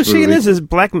in this movie. Who was she in this? Is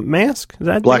Black Mask? Is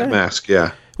that Black Mask?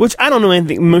 Yeah. Which I don't know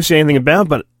anything about,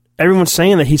 but everyone's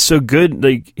saying that he's so good.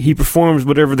 Like, he performs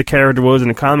whatever the character was in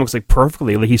the comics like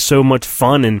perfectly. Like, he's so much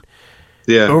fun and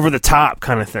over the top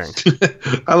kind of thing.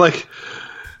 I like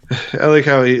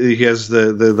how he has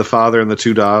the father and the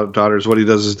two daughters. What he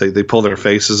does is they pull their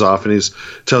faces off, and he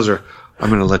tells her, "I'm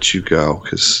going to let you go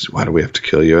because why do we have to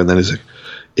kill you?" And then he's like,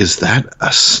 "Is that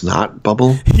a snot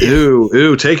bubble?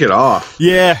 Ew, take it off."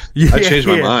 Yeah. I changed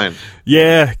my mind.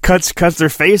 Yeah, cuts their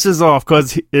faces off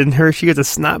because in her she gets a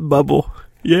snot bubble.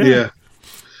 Yeah.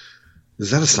 Is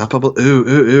that a snot bubble?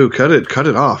 Ooh, cut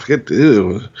it off.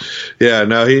 Ew. Yeah,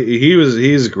 no,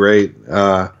 he's great.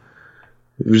 It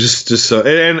was just so,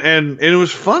 and it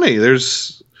was funny.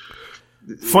 There's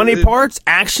funny parts,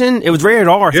 action. It was rated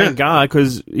R, thank God,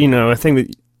 because I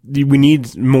think that we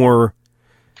need more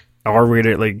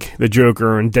R-rated, like the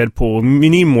Joker and Deadpool. We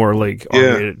need more like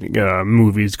R-rated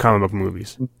movies, comic book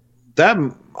movies. That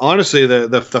honestly,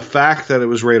 the fact that it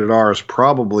was rated R is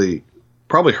probably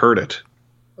hurt it.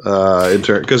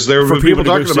 Because there were people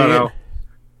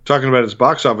talking about its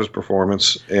box office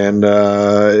performance, and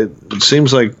it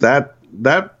seems like that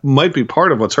might be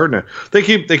part of what's hurting it. They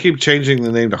keep changing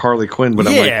the name to Harley Quinn, but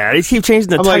they keep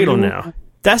changing the title now.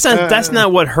 That's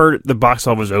not what hurt the box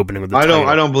office opening with the title.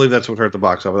 I don't believe that's what hurt the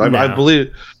box office. No. I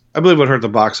believe what hurt the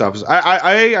box office.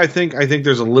 I think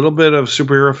there's a little bit of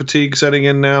superhero fatigue setting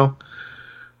in now.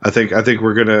 I think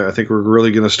we're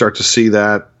really gonna start to see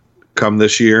that come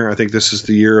this year. I think this is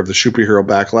the year of the superhero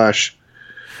backlash.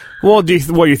 Well, do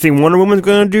you think Wonder Woman's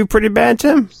going to do pretty bad,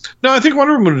 Tim? No, I think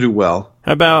Wonder Woman will do well.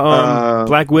 How about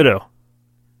Black Widow?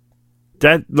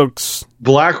 That looks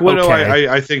Black Widow. Okay.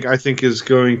 I think is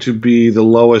going to be the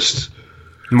lowest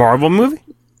Marvel movie.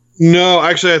 No,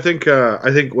 actually, I think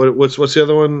what's the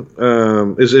other one?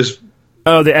 Is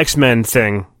the X-Men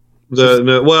thing. The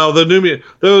New Mutants.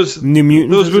 Those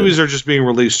movies are just being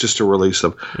released just to release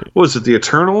them. What is it? The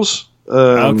Eternals?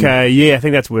 Okay, yeah, I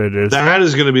think that's what it is. That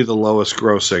is going to be the lowest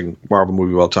grossing Marvel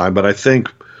movie of all time. But I think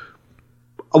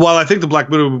Well, I think the Black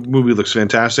Widow movie looks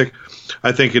fantastic.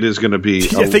 I think it is going to be.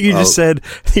 I think you just said.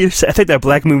 I think that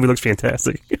Black movie looks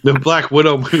fantastic. The Black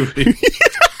Widow movie.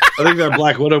 I think that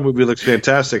Black Widow movie looks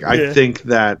fantastic. I think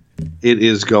that it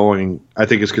is going. I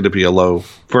think it's going to be a low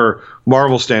for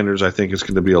Marvel standards. I think it's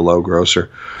going to be a low grosser.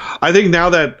 I think now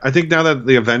that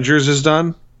the Avengers is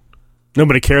done,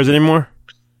 nobody cares anymore.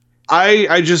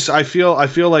 I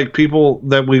feel like people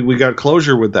that we got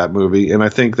closure with that movie, and I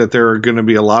think that there are going to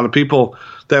be a lot of people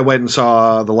that went and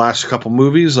saw the last couple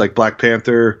movies like Black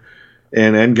Panther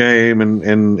and Endgame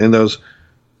and those.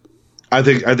 I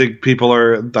think people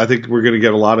are. I think we're going to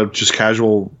get a lot of just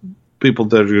casual people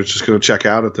that are just going to check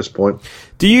out at this point.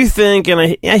 Do you think? And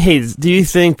I hate. Do you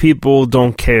think people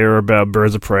don't care about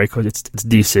Birds of Prey because it's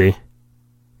DC?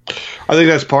 I think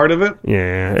that's part of it.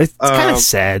 Yeah, it's kind of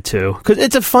sad too because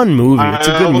it's a fun movie. It's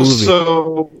a good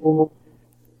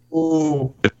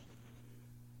movie.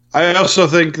 I also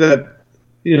think that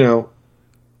the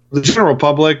general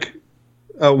public,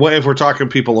 if we're talking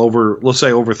people over, let's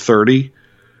say over 30,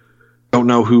 don't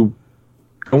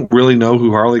really know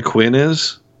who Harley Quinn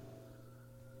is.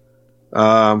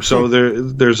 So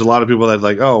there's a lot of people that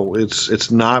like, oh,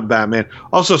 it's not Batman.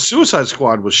 Also, Suicide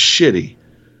Squad was shitty.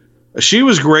 She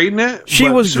was great in it.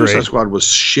 Suicide Squad was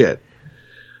shit.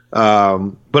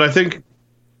 But I think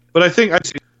they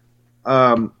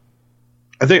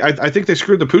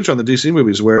screwed the pooch on the DC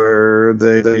movies where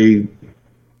they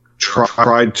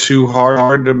tried too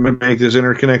hard to make this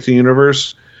interconnecting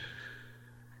universe.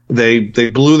 They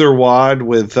blew their wad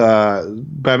with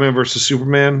Batman versus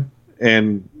Superman,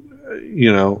 and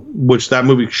which that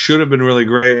movie should have been really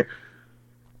great.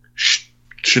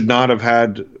 Should not have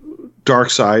had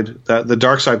Darkseid. The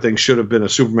Darkseid thing should have been a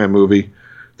Superman movie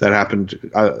that happened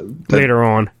later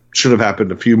on. Should have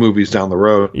happened a few movies down the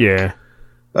road. Yeah.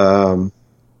 I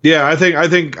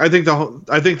think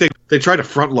they tried to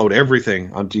front load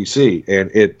everything on DC,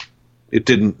 and it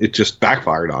didn't. It just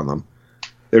backfired on them.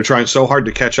 They're trying so hard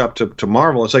to catch up to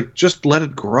Marvel. It's like, just let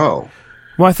it grow.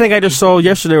 Well, I think I just saw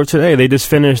yesterday or today they just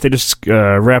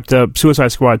wrapped up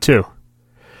Suicide Squad 2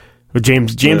 with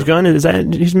James Gunn. Is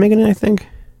that he's making it? I think.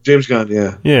 James Gunn,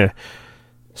 yeah. Yeah.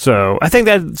 So I think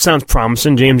that sounds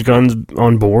promising. James Gunn's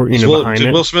on board, behind it.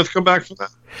 Did Will Smith come back for that?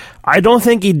 I don't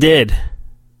think he did.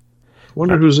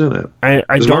 Wonder who's in it.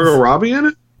 Is Margot Robbie in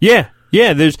it? Yeah,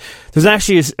 yeah. There's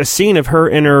actually a scene of her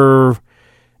in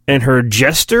her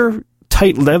jester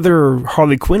tight leather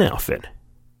Harley Quinn outfit.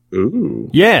 Ooh.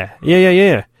 Yeah.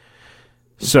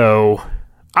 So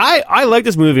I like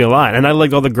this movie a lot, and I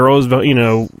like all the girls,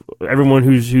 everyone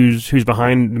who's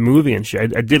behind the movie and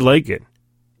shit. I did like it.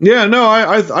 Yeah, no,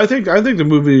 I think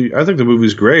the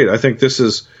movie's great. I think this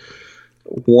is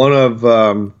one of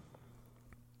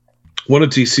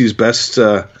DC's best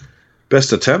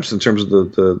attempts in terms of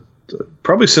the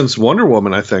probably since Wonder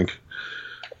Woman. I think.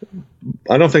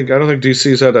 I don't think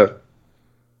DC's had a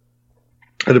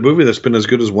movie that's been as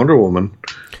good as Wonder Woman,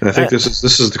 and I think this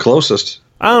is the closest.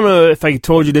 I don't know if I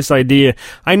told you this idea.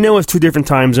 I know it's two different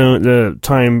time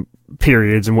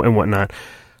periods and whatnot.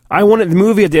 I wanted the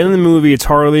movie at the end of the movie. It's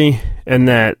Harley and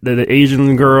the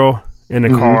Asian girl in the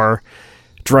car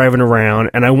driving around,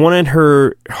 and I wanted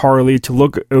Harley to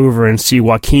look over and see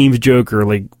Joaquin's Joker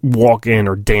like walk in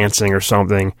or dancing or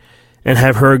something, and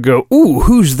have her go, "Ooh,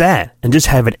 who's that?" and just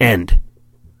have it end.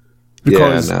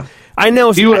 Because no. I know,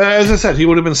 as I said, he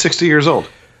would have been 60 years old.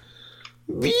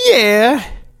 Yeah,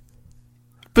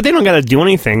 but they don't got to do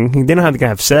anything. They don't have to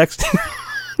have sex.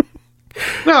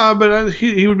 No, but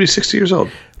he would be 60 years old.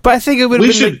 But I think it would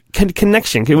have been a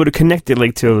connection. It would have connected,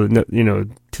 to the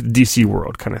DC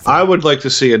world kind of thing. I would like to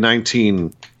see a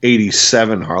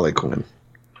 1987 Harley Quinn.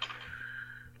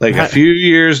 A few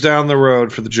years down the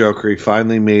road for the Joker, he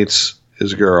finally meets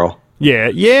his girl.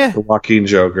 Yeah. The Joaquin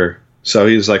Joker. So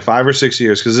he's 5 or 6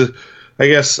 years, because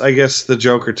I guess the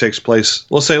Joker takes place.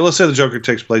 Let's say the Joker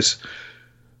takes place.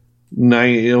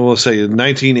 We'll say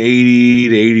 1980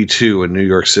 to 82 in New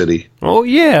York City. Oh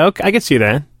yeah, okay, I can see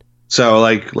that. So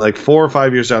like 4 or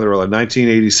 5 years down the road,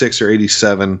 1986 or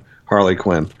 87 Harley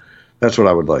Quinn. That's what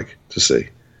I would like to see.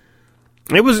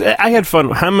 I had fun.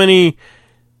 How many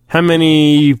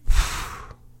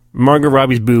Margot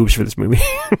Robbie's boobs for this movie?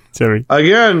 Sorry.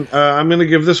 Again, I'm going to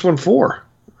give this one 4.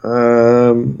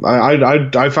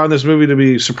 I found this movie to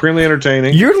be supremely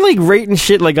entertaining. You're rating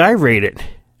shit like I rate it,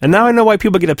 and now I know why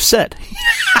people get upset.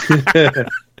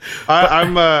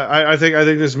 I think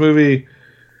this movie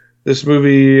it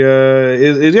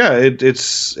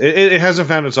hasn't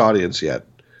found its audience yet.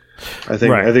 I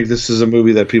think this is a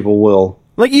movie that people will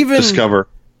discover.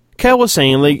 Kel was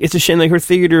saying, like, it's a shame, like, her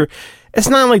theater, it's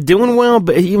not, like, doing well,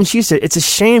 but even she said, it's a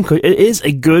shame, because it is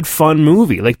a good, fun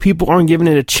movie. Like, people aren't giving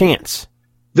it a chance.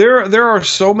 There are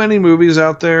so many movies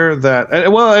out there that,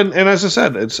 and as I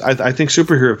said, I think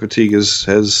superhero fatigue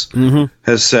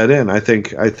has set in. I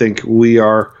think we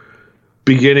are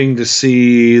beginning to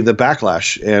see the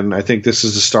backlash, and I think this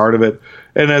is the start of it.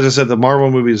 And as I said, the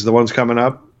Marvel movies, the ones coming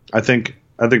up, I think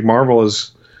Marvel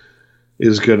is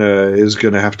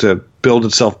gonna have to build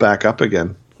itself back up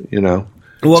again. You know,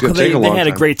 well, because they had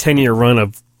a great 10-year run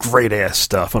of great ass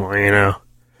stuff, you know.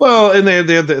 Well, and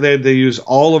they use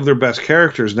all of their best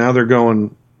characters. Now they're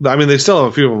going. I mean, they still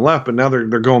have a few of them left, but now they're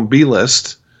going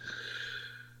B-list.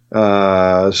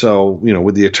 So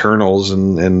with the Eternals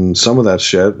and some of that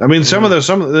shit. I mean,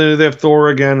 they have Thor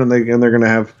again, and they're going to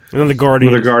have the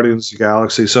Guardians of the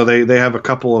Galaxy. So they have a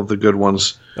couple of the good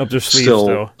ones up their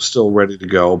sleeves still ready to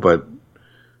go. But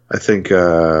I think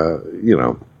and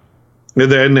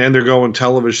they're going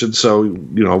television. So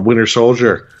Winter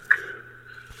Soldier.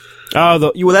 Well,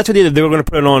 that's what they did. They were going to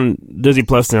put it on Disney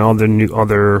Plus and all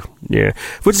their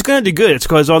which is going to do good. It's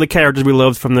because all the characters we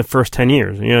loved from the first 10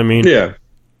 years. You know what I mean? Yeah.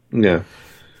 Yeah,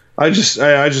 I just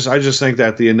think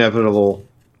that the inevitable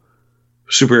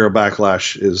superhero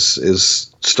backlash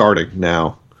is starting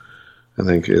now. I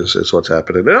think is what's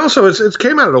happening, and also it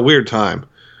came out at a weird time.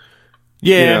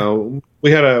 Yeah,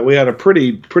 we had a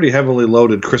pretty heavily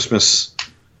loaded Christmas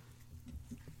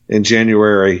in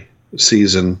January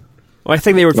season. Well, I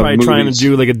think they were probably trying to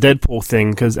do like a Deadpool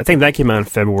thing because I think that came out in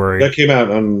February. That came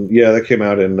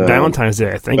out in Valentine's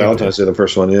Day. I think Valentine's Day, the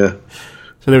first one. Yeah.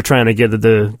 So they were trying to get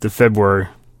the February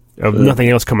of nothing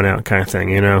else coming out kind of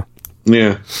thing,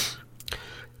 Yeah.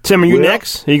 Tim, are you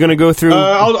next? Are you going to go through?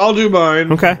 I'll do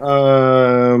mine. Okay.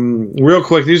 Real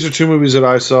quick, these are two movies that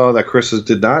I saw that Chris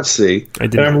did not see. I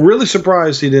did. And I'm really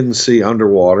surprised he didn't see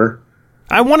Underwater.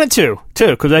 I wanted to,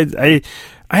 too, because I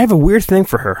have a weird thing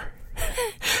for her.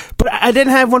 But I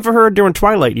didn't have one for her during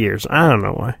Twilight years. I don't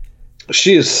know why.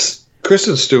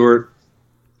 Kristen Stewart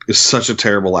is such a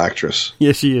terrible actress.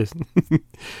 Yes, she is.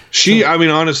 I mean,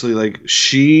 honestly, like,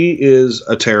 she is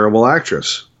a terrible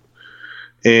actress.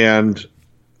 And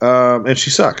she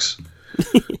sucks.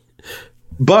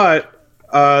 But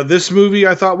this movie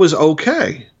I thought was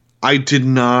okay. I did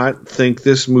not think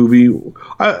this movie...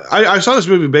 I saw this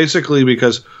movie basically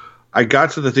because I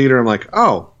got to the theater and I'm like,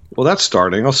 oh, well, that's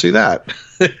starting. I'll see that.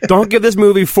 Don't give this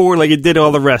movie 4 like it did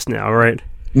all the rest now, right?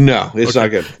 No, it's not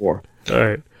good 4. All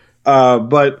right.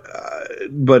 But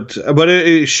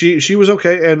she was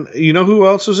okay, and you know who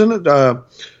else was in it? That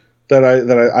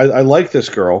I like this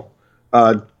girl,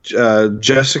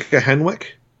 Jessica Henwick.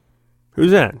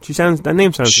 Who's that? That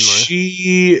name sounds familiar.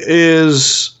 She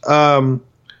is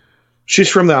she's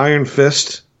from the Iron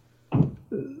Fist.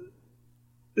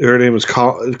 Her name is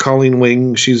Colleen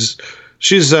Wing. She's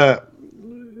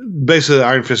basically the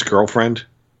Iron Fist girlfriend.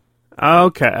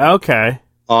 Okay.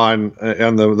 On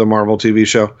the Marvel TV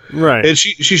show, right? And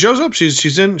she shows up.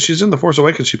 She's in The Force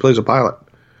Awakens. She plays a pilot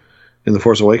in The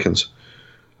Force Awakens.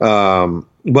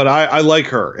 But I like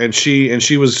her, and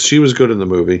she was good in the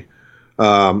movie.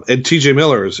 And T.J.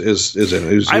 Miller is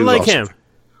in it. I like him.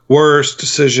 Worst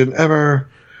decision ever.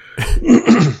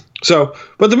 So,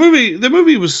 but the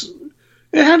movie was,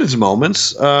 it had its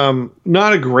moments.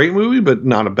 Not a great movie, but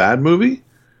not a bad movie.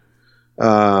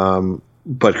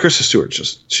 But Kristen Stewart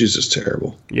she's just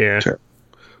terrible. Yeah. Terrible.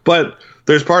 But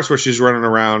there's parts where she's running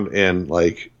around in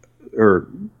like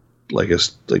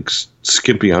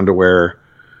skimpy underwear,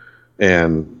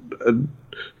 and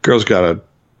girl's got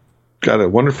a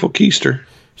wonderful keister.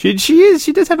 She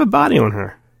does have a body on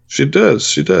her. She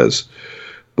does.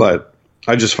 But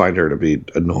I just find her to be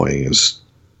annoying as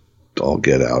all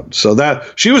get out. So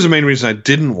that she was the main reason I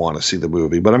didn't want to see the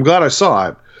movie, but I'm glad I saw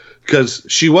it because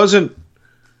she was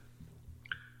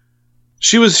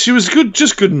good,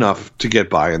 just good enough to get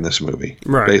by in this movie.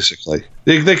 Right. Basically,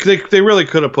 they really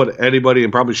could have put anybody,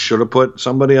 and probably should have put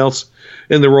somebody else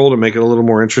in the role to make it a little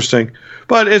more interesting.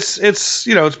 But it's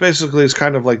basically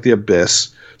kind of like The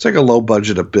Abyss. It's like a low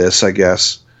budget Abyss, I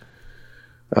guess.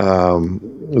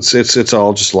 It's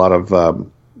all just a lot of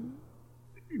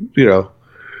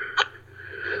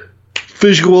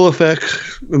visual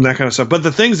effects and that kind of stuff. But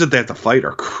the things that they have to fight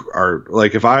are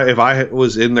like, if I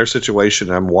was in their situation,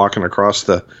 and I'm walking across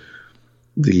the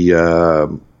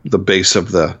base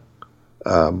of the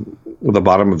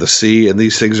bottom of the sea, and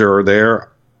these things are there.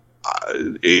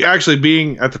 Actually,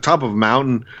 being at the top of a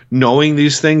mountain, knowing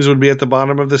these things would be at the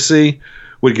bottom of the sea,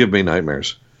 would give me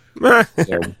nightmares. So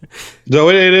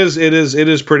it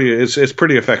is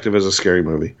pretty effective as a scary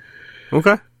movie.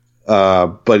 Okay.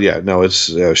 But yeah, no,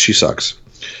 it's she sucks.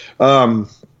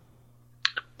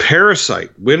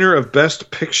 Parasite, winner of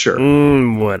Best Picture.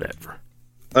 Whatever.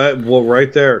 Well,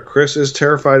 right there, Chris is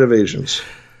terrified of Asians.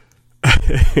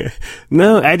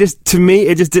 No, to me,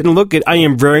 it just didn't look good. I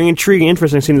am very intrigued and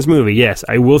interested in seeing this movie. Yes,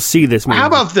 I will see this movie. How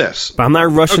about this? But I'm not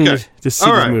rushing to see this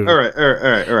movie. All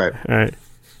right.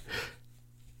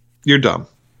 You're dumb.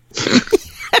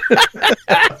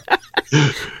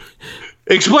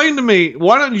 Explain to me.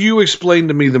 Why don't you explain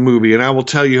to me the movie, and I will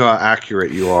tell you how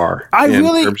accurate you are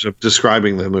in terms of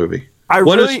describing the movie.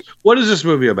 What is this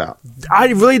movie about? I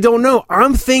really don't know.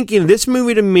 I'm thinking this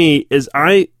movie to me is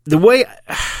the way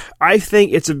I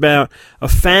think it's about a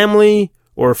family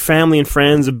or family and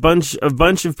friends, a bunch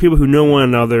of people who know one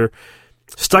another,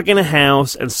 stuck in a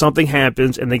house, and something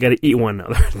happens, and they got to eat one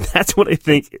another. That's what I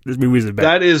think this movie is about.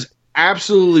 That is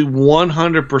absolutely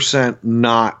 100%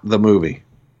 not the movie.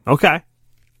 Okay.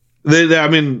 I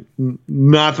mean,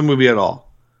 not the movie at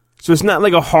all. So it's not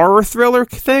like a horror thriller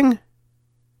thing?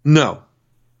 No.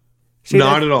 See,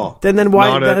 not at all. Then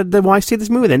why see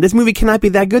this movie then? This movie cannot be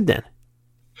that good then.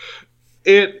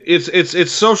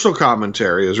 It's social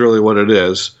commentary is really what it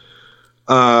is.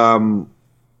 There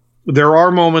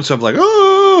are moments of like,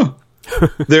 oh,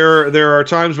 there are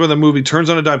times where the movie turns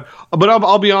on a dime. But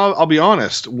I'll be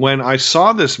honest. When I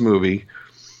saw this movie,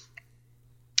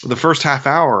 the first half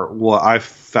hour, I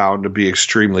found to be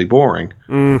extremely boring.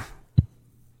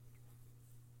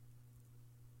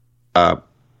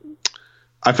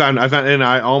 I found, and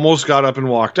I almost got up and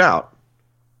walked out.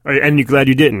 And you're glad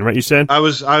you didn't, right? You said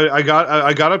I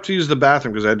got up to use the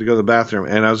bathroom because I had to go to the bathroom,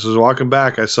 and as I was walking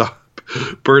back, I saw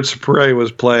Birds of Prey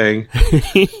was playing,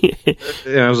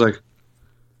 and I was like,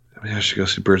 maybe I should go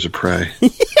see Birds of Prey.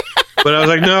 But I was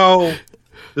like, no,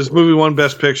 this movie won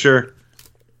Best Picture.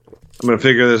 I'm going to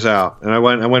figure this out, and I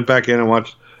went back in and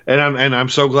watched, and I'm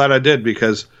so glad I did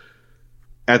because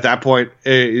at that point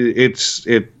it's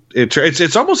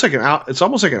almost like an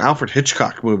Alfred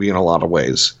Hitchcock movie in a lot of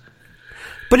ways.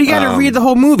 But you got to read the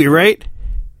whole movie, right?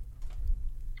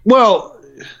 Well,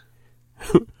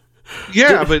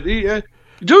 yeah, but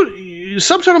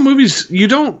subtitle movies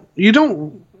there's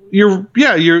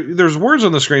words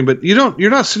on the screen, but you're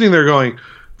not sitting there going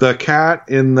the cat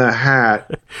in the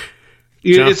hat.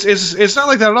 It's not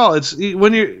like that at all. It's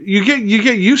when you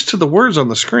get used to the words on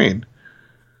the screen,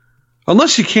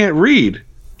 unless you can't read.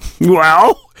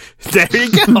 Well, there you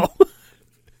go.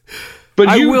 But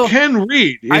can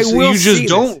read. You just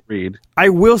don't read. I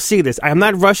will see this. I'm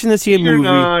not rushing to see a movie. You're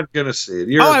not going to see it.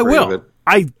 You're afraid I will. Of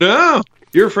it. No,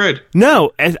 you're afraid.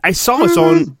 No, I saw it's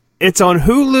on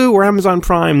Hulu or Amazon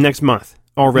Prime next month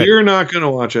already. You're not going to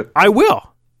watch it. I will.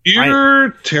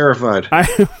 You're terrified.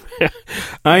 I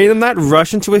am not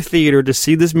rushing to a theater to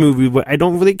see this movie, but I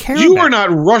don't really care. You are not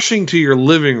rushing to your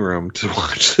living room to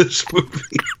watch this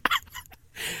movie.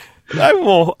 I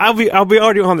will. I'll be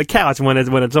already on the couch when it's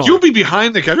on. You'll be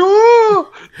behind the couch.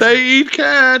 Oh, they eat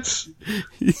cats.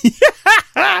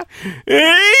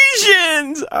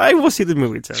 Asians. I will see the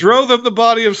movie too. Throw them the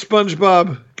body of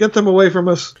SpongeBob. Get them away from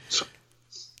us.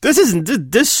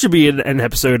 This should be an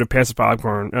episode of Pass the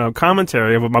Popcorn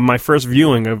commentary of my first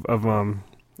viewing of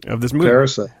this movie.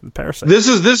 Parasite. This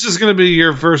is going to be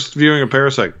your first viewing of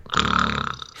Parasite.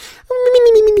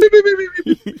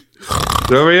 Is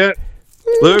it over yet?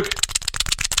 Luke,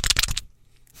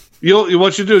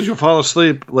 what you do is you'll fall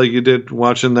asleep like you did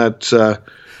watching that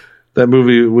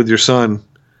movie with your son,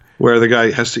 where the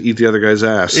guy has to eat the other guy's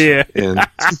ass. Yeah, and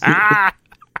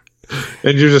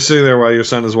you're just sitting there while your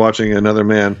son is watching another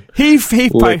man. He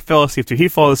probably fell asleep too. He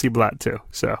fell asleep a lot too.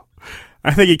 So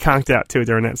I think he conked out too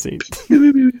during that scene.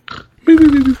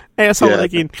 Asshole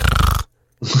licking.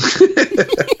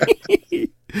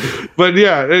 But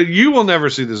yeah, you will never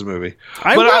see this movie.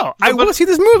 I will see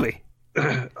this movie.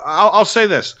 I'll say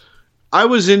this. I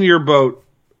was in your boat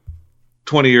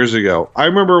 20 years ago. I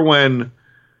remember when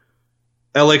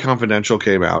LA Confidential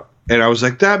came out, and I was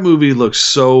like, that movie looks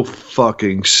so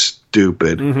fucking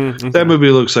stupid. That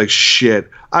movie looks like shit.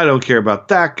 I don't care about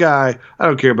that guy. I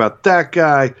don't care about that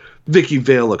guy. Vicky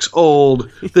Vale looks old.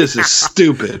 This is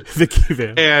stupid. Vicky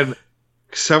Vale. And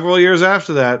several years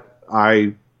after that,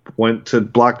 I went to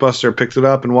Blockbuster, picked it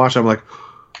up, and watched it. I'm like,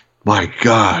 my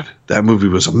God, that movie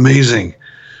was amazing.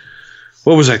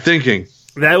 What was I thinking?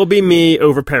 That will be me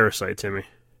over Parasite, Timmy.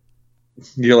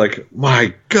 You're like,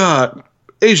 my God,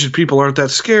 Asian people aren't that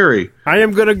scary. I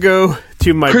am going to go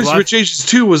to my... Crazy Rich Asians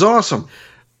 2 was awesome.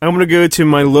 I'm going to go to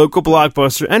my local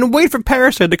Blockbuster and wait for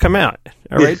Parasite to come out.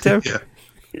 All right, Tim? Yeah.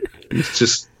 It's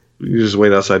just You just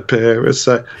wait outside Paris.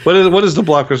 What is the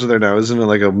Blockbuster there now? Isn't it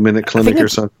like a Minute Clinic or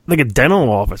something? Like a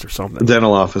dental office or something.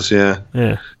 Dental office, yeah.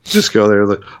 Yeah. Just go there.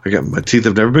 Like, my teeth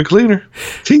have never been cleaner.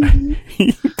 Ting.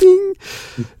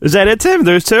 Is that it, Tim?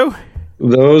 There's two?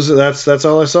 That's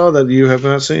all I saw that you have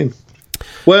not seen.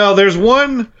 Well, there's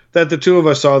one that the two of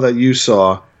us saw that you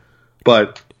saw,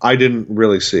 but I didn't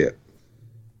really see it.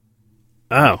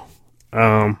 Oh.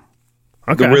 Okay.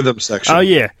 The rhythm section. Oh,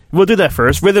 yeah. We'll do that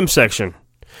first. Rhythm section.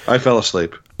 I fell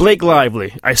asleep. Blake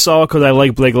Lively. I saw it because I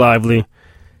like Blake Lively.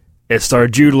 It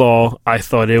starred Jude Law. I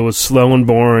thought it was slow and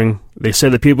boring. They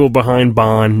said the people behind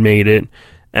Bond made it,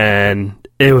 and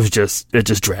it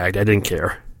just dragged. I didn't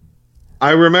care.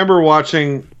 I remember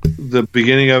watching the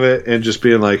beginning of it and just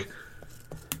being like,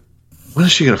 when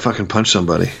is she going to fucking punch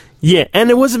somebody? Yeah, and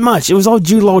it wasn't much. It was all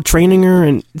Jude Law training her,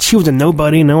 and she was a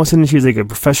nobody, and all of a sudden she was like a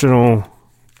professional,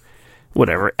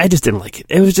 whatever. I just didn't like it.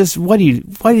 It was just,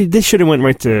 this should have went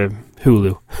right to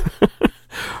Hulu.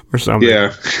 Or something.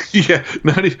 Yeah. Yeah,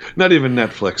 not even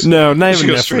Netflix. No, not even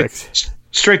Netflix.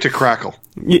 Straight to Crackle.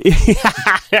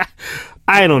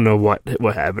 I don't know what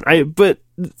happened. But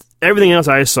everything else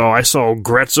I saw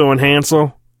Gretzo and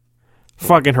Hansel.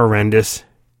 Fucking horrendous.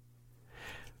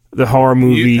 The horror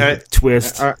movie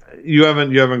twist. You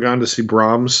haven't gone to see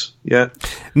Brahms yet?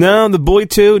 No, The Boy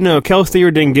 2. No, Kel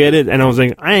Steer didn't get it, and I was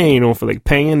like, I ain't no for like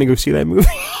paying to go see that movie.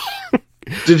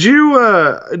 Did you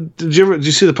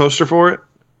see the poster for it?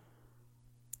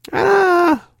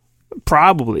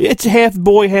 Probably. It's half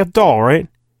boy, half doll, right?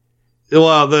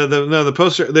 Well, the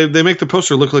poster they make the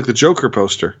poster look like the Joker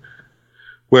poster,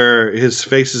 where his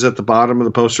face is at the bottom of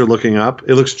the poster looking up.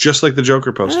 It looks just like the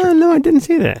Joker poster. No, I didn't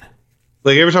see that.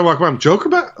 Like every time I walk by, Joker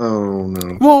back? Oh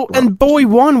no. Well, and Boy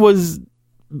 1 was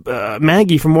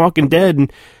Maggie from Walking Dead,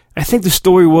 and I think the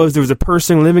story was there was a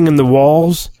person living in the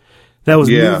walls that was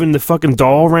moving the fucking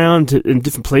doll around in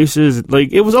different places.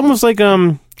 Like it was almost like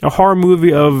a horror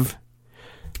movie of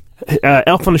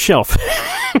Elf on the Shelf.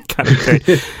 Kind of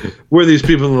thing. Where are these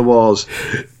people in the walls?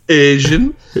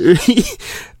 Asian.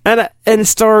 And it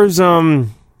stars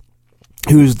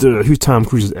who's Tom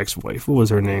Cruise's ex-wife? What was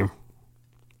her name?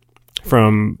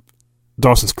 From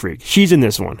Dawson's Creek. She's in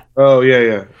this one. Oh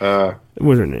yeah. What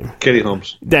was her name? Katie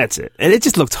Holmes. That's it. And it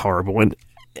just looked horrible. And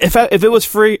if it was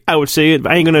free, I would see it.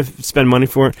 But I ain't gonna spend money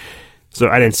for it, so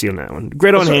I didn't see on that one.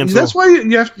 Great on Hansel. That's why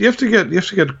you have to get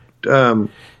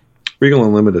Regal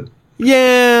Unlimited.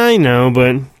 Yeah, I know,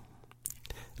 but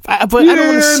I don't want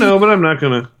to see. No, but I'm not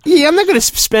gonna. Yeah, I'm not gonna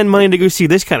spend money to go see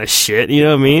this kind of shit. You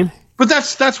know what I mean? But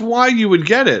that's why you would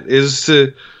get it is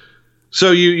to.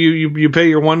 So you pay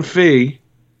your one fee,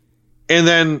 and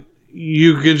then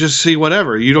you can just see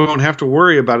whatever. You don't have to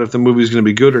worry about if the movie's going to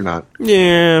be good or not.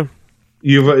 Yeah,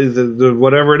 the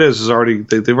whatever it is already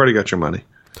they've already got your money.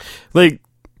 Like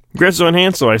Gretzo and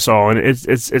Hansel, I saw, and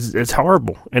it's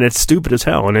horrible and it's stupid as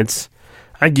hell, and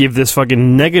I give this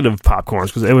fucking negative popcorns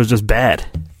because it was just bad.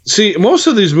 See, most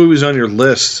of these movies on your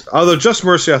list, although Just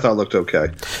Mercy I thought looked okay.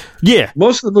 Yeah,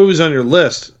 most of the movies on your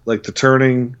list, like The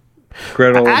Turning.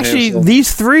 Actually,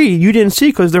 these three you didn't see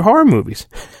because they're horror movies.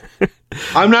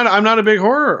 I'm not a big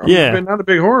horror. I'm not a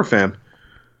big horror fan.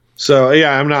 So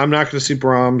yeah, I'm not going to see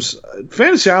Brahms.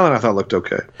 Fantasy Island I thought looked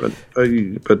okay, but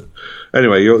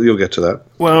anyway, you'll get to that.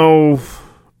 Well,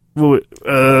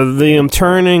 the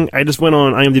Turning. I just went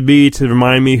on IMDb to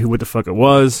remind me what the fuck it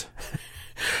was,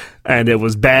 and it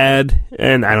was bad.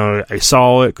 And I don't know. I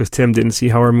saw it because Tim didn't see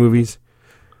horror movies.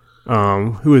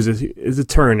 Who is this? Is it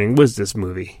Turning? What's this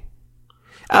movie?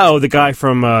 Oh, the guy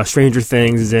from Stranger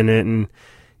Things is in it, and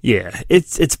yeah,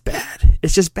 it's bad.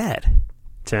 It's just bad.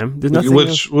 Tim, there's nothing.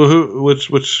 Which?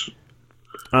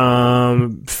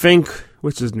 Fink.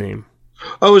 What's his name?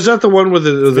 Oh, is that the one with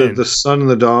the son and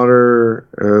the daughter,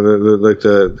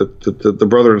 the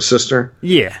brother and sister?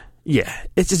 Yeah,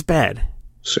 it's just bad.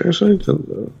 Seriously,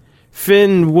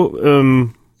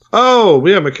 Finn. Oh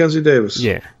yeah, Mackenzie Davis.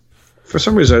 Yeah. For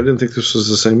some reason, I didn't think this was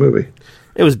the same movie.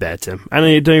 It was bad, Tim. I don't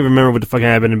even remember what the fuck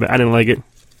happened, but I didn't like it.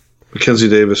 Mackenzie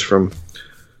Davis from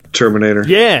Terminator.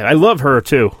 Yeah, I love her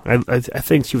too. I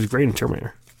think she was great in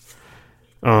Terminator.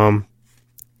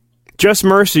 Just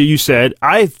Mercy, you said.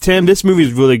 Tim, this movie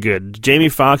is really good. Jamie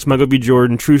Foxx, Michael B.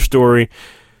 Jordan, true story.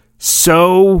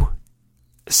 Such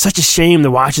a shame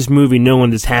to watch this movie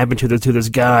knowing this happened to this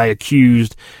guy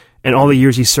accused and all the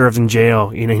years he served in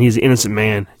jail. You know, he's an innocent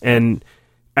man. And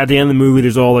at the end of the movie,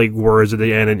 there's all like words at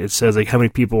the end, and it says like how many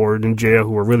people are in jail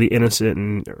who are really innocent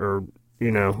and are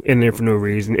in there for no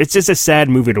reason. It's just a sad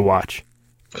movie to watch.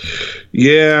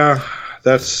 Yeah,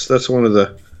 that's one of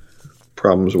the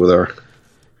problems with our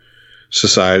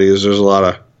society is there's a lot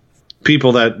of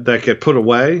people that get put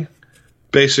away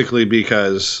basically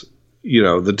because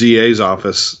the DA's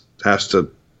office has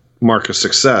to mark a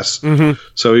success. Mm-hmm.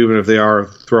 So even if they are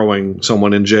throwing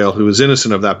someone in jail who is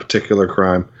innocent of that particular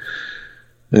crime,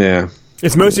 yeah.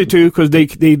 It's mostly, too, because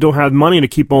they don't have money to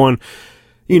keep on,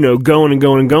 going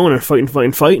and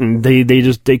fighting.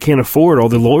 They can't afford all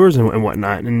the lawyers and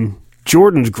whatnot. And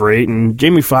Jordan's great, and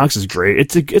Jamie Foxx is great.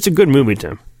 It's a good movie,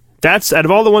 Tim. That's, out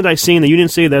of all the ones I've seen that you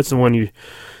didn't see, that's the one you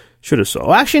should have saw.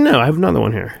 Well, actually, no, I have another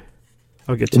one here.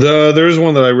 I'll get to it. There is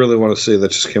one that I really want to see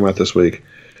that just came out this week.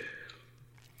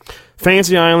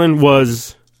 Fantasy Island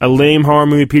was a lame horror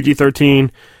movie, PG-13.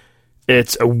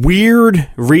 It's a weird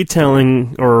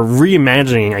retelling or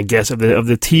reimagining, I guess, of the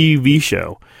TV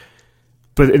show.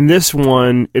 But in this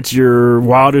one, it's your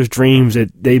wildest dreams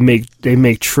that they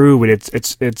make true, and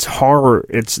it's horror.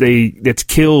 It's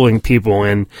killing people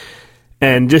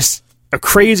and just a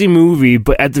crazy movie.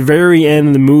 But at the very end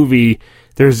of the movie,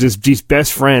 there's these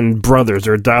best friend brothers,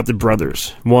 or adopted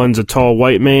brothers. One's a tall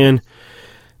white man,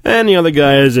 and the other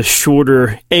guy is a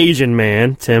shorter Asian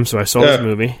man. Tim, so I saw this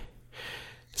movie.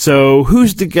 So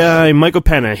who's the guy? Michael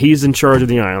Pena. He's in charge of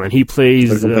the island. He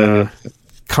plays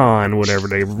Khan, whatever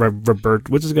they Robert.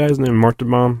 What's this guy's name?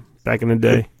 Martinbaum back in the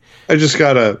day. I just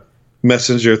got a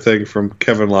messenger thing from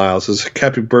Kevin Lyles. It says,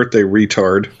 "Happy birthday,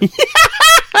 retard."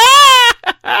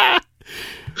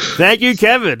 Thank you,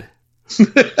 Kevin.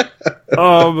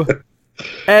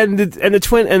 And the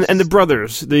twin and the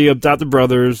brothers, the adopted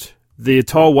brothers. The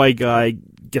tall white guy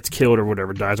gets killed or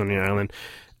whatever, dies on the island.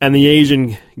 And the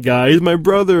Asian guy, he's my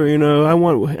brother, I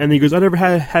want... And he goes, I never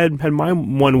had my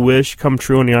one wish come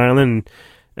true on the island.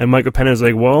 And Michael Pena's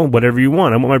like, well, whatever you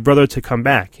want. I want my brother to come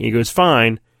back. And he goes,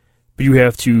 fine, but you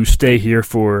have to stay here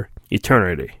for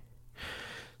eternity.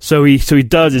 So he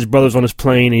does. His brother's on his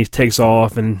plane, and he takes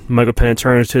off, and Michael Pena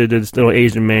turns to this little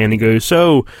Asian man, and he goes,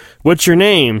 so, what's your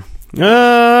name?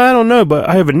 I don't know, but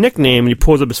I have a nickname. And he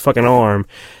pulls up his fucking arm,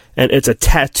 and it's a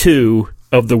tattoo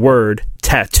of the word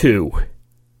tattoo.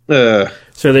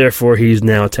 So therefore, he's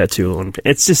now a tattoo on.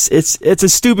 It's a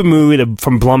stupid movie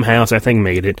from Blumhouse, I think,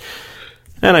 made it,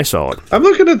 and I saw it. I'm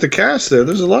looking at the cast there.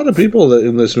 There's a lot of people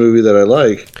in this movie that I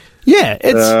like. Yeah,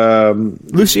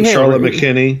 it's Lucy Hale, Charlotte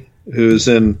McKinney,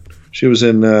 she was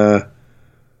in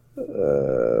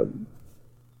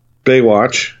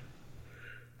Baywatch.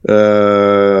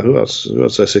 Who else? Who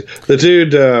else I see? The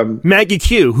dude Maggie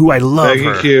Q, who I love.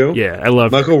 Maggie Q. Yeah, I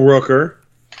love Michael Rooker.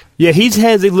 Yeah, he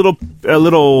has a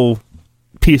little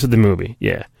piece of the movie.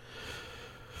 Yeah,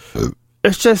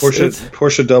 it's just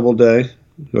Portia Doubleday,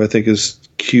 who I think is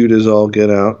cute as all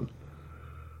get out.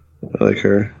 I like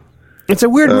her. It's a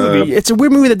weird movie. It's a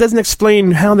weird movie that doesn't explain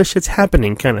how this shit's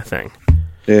happening, kind of thing.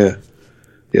 Yeah.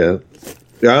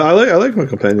 I like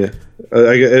Michael Pena.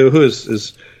 Who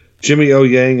is Jimmy O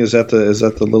Yang? Is that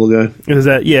the little guy? Is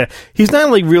that He's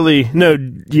not like really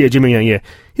Jimmy Yang. Yeah,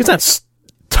 he's not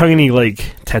tiny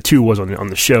like Tattoo was on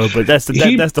the show, but that's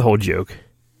the whole joke.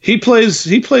 He plays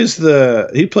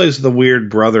the weird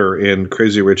brother in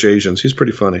Crazy Rich Asians. He's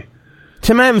pretty funny.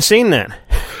 Tim, I haven't seen that.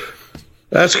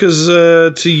 That's because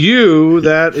to you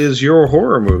that is your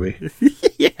horror movie.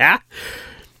 Yeah.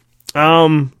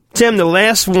 Tim, the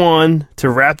last one to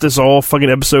wrap this all fucking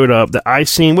episode up that I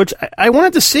seen, which I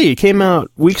wanted to see, it came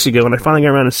out weeks ago, and I finally got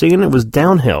around to seeing it, was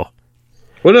Downhill.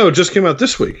 Well, no, it just came out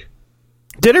this week.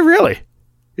 Did it really?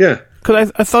 Yeah.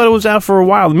 Because I thought it was out for a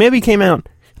while. Maybe it came out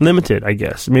limited, I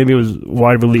guess. Maybe it was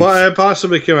wide release. Well, it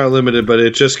possibly came out limited, but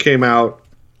it just came out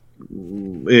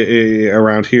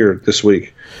around here this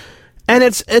week. And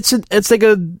it's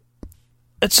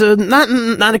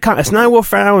not Will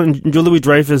Ferrell and Julie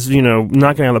Louis-Dreyfus,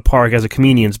 knocking out of the park as a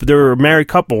comedians, but they're a married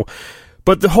couple.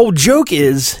 But the whole joke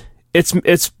is it's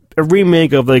a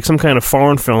remake of like some kind of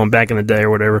foreign film back in the day or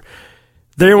whatever.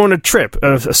 They're on a trip,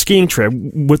 a skiing trip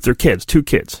with their kids, 2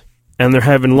 kids, and they're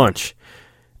having lunch.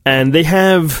 And they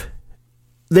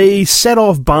set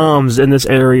off bombs in this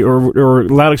area or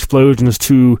loud explosions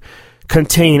to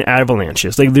contain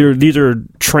avalanches. Like these are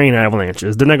train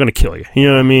avalanches. They're not going to kill you. You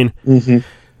know what I mean? Mm-hmm.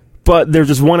 But there's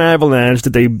just one avalanche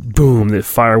that the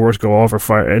fireworks go off or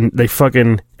fire, and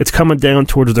it's coming down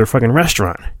towards their fucking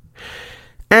restaurant.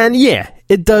 And yeah,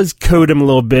 it does coat them a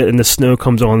little bit, and the snow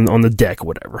comes on the deck,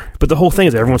 whatever. But the whole thing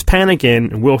is everyone's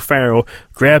panicking, and Will Ferrell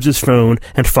grabs his phone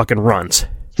and fucking runs.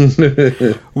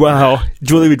 While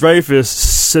Julie Dreyfus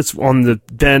sits on the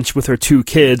bench with her 2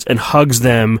 kids and hugs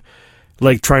them,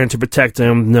 like trying to protect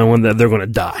them, knowing that they're going to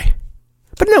die.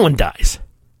 But no one dies.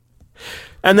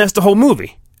 And that's the whole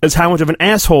movie. Is how much of an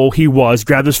asshole he was,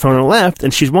 grabbed his phone and left,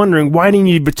 and she's wondering, why didn't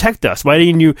you protect us? Why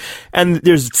didn't you... And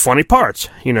there's funny parts.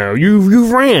 You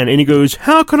ran. And he goes,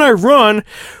 how can I run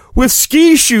with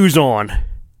ski shoes on?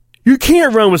 You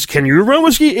can't run with. Can you run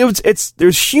with ski?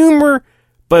 There's humor,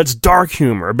 but it's dark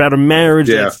humor about a marriage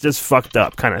that's just fucked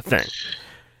up kind of thing.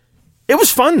 It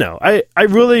was fun though. I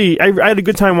had a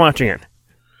good time watching it.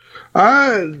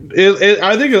 I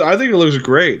think it looks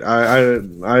great.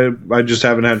 I just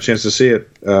haven't had a chance to see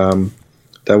it.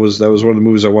 That was one of the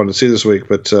movies I wanted to see this week,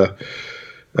 but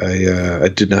I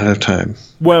did not have time.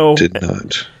 Well, did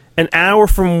not. An hour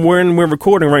from when we're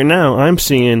recording right now, I'm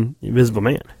seeing Invisible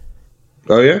Man.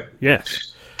 Oh yeah?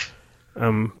 Yes.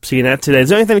 I'm seeing that today. Is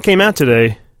there anything that came out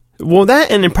today? Well,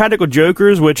 that and Impractical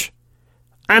Jokers, which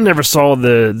I never saw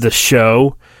the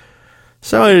show,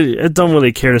 so I don't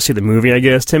really care to see the movie, I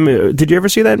guess. Tim, did you ever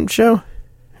see that show?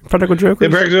 Impractical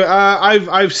Jokers?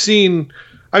 I've seen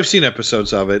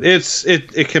episodes of it.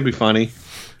 It can be funny.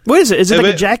 What is it? Is it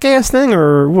like a Jackass thing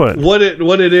or what? What it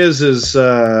is it's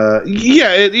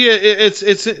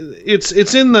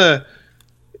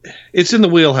in the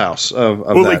wheelhouse of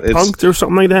that. Like Punk'd or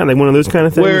something like that, like one of those kind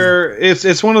of things. Where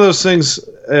it's one of those things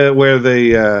where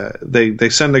they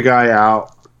send a guy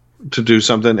out to do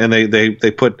something, and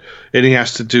they put, and he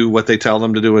has to do what they tell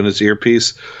them to do in his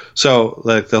earpiece. So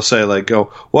like they'll say like,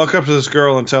 go walk up to this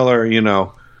girl and tell her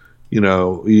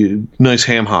nice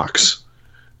ham hocks.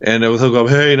 And he'll go,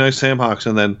 hey, nice ham hocks,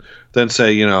 and then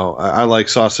say, I like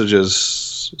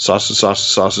sausages,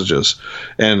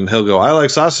 and he'll go, I like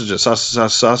sausages.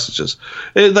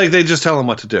 Like they just tell him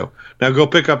what to do. Now go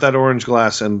pick up that orange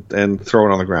glass and throw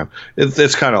it on the ground.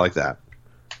 It's kind of like that.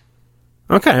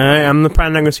 Okay, I'm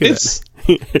probably not going to see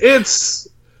that.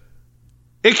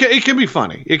 It can be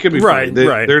funny. It can be right, funny.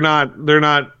 Right. They're not.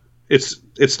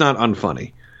 It's not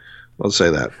unfunny. I'll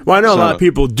say that. Well, I know a lot of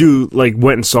people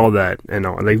went and saw that and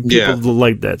all. Like people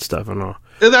like that stuff and all.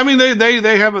 I mean,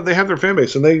 they have their fan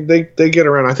base and they get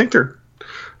around. I think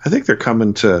they're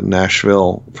coming to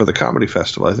Nashville for the comedy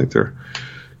festival. I think they're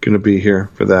going to be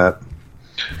here for that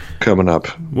coming up.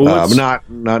 Well, not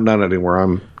anywhere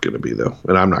I'm going to be though,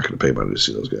 and I'm not going to pay money to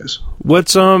see those guys.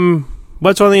 What's on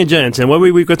the agenda? And what are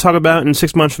we going to talk about in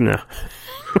 6 months from now?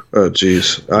 Oh,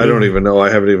 geez. I don't even know. I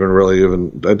haven't even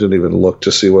I didn't even look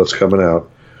to see what's coming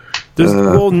out.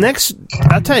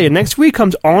 I'll tell you, next week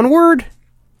comes Onward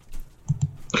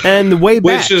and The Way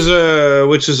Back.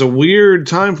 Which is a weird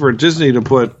time for Disney to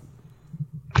put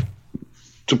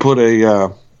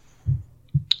a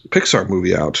Pixar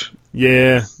movie out.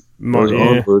 Yeah.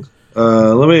 Onward.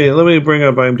 Let me bring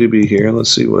up IMDb here.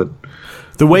 Let's see what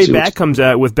The Way Back comes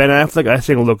out with Ben Affleck. I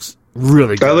think it looks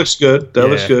really good. That looks good.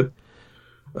 Looks good.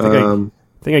 I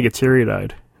think I get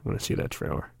teary-eyed when I see that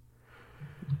trailer.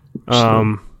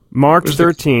 March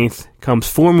 13th comes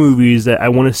 4 movies that I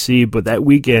want to see, but that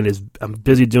weekend I'm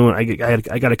busy doing. I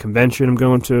got a convention I'm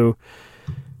going to.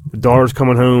 The daughter's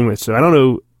coming home, so I don't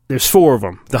know. There's 4 of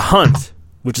them. The Hunt,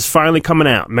 which is finally coming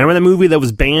out. Remember that movie that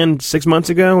was banned 6 months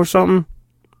ago or something?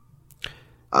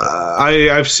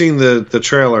 I've seen the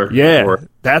trailer. Yeah,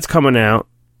 that's coming out.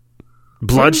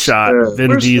 Bloodshot,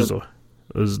 Vin Diesel.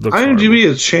 IMDb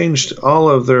has changed all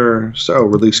of their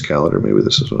release calendar. Maybe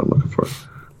this is what I'm looking for.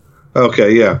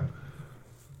 Okay, yeah.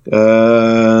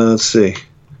 Let's see.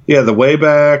 Yeah, The Way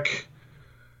Back.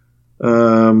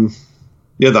 The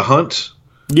Hunt.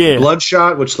 Yeah.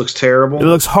 Bloodshot, which looks terrible. It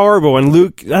looks horrible. And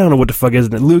Luke, I don't know what the fuck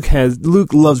isn't it.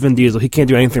 Luke loves Vin Diesel. He can't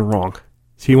do anything wrong.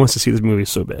 So he wants to see this movie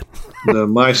so bad. The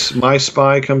My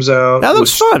Spy comes out. That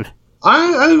looks fun.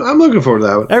 I'm looking forward to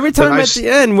that one. Every time at the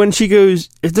end when she goes,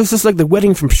 this is like the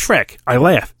wedding from Shrek. I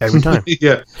laugh every time.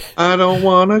 Yeah. I don't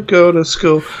want to go to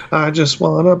school. I just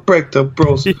want to break the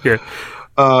rules. Yeah.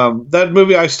 That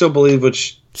movie, I still believe,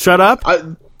 which... Shut up.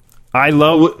 I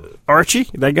love Archie,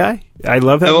 that guy. I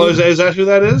love him. Oh, is that who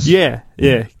that is? Yeah.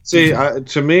 See,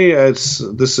 to me,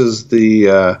 this is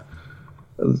the...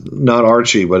 not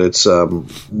Archie, but it's...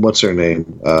 what's her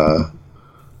name?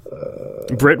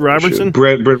 Britt Robertson?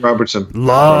 Britt Robertson.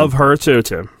 Love her too,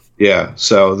 Tim. Yeah,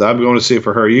 so I'm going to see it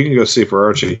for her. You can go see it for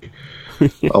Archie.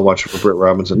 I'll watch it for Britt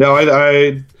Robinson. No,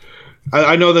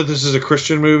 I know that this is a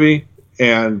Christian movie,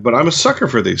 but I'm a sucker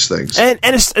for these things. And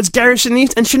it's Gary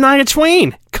Sinise and Shania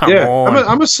Twain. Come on.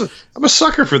 I'm a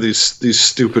sucker for these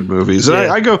stupid movies.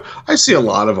 And I see a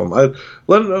lot of them.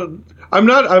 I'm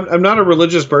not a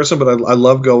religious person, but I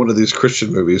love going to these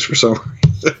Christian movies for some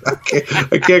reason.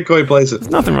 I can't quite place it.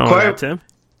 There's nothing wrong with that, Tim.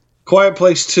 Quiet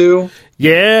Place 2.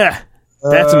 Yeah,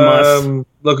 that's a must.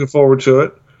 Looking forward to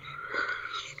it.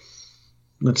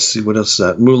 Let's see, what else is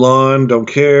that? Mulan, don't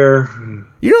care.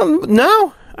 You don't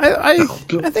know? I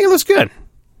think it looks good.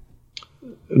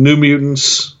 New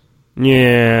Mutants.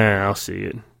 Yeah, I'll see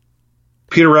it.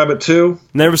 Peter Rabbit 2.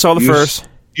 Never saw the first.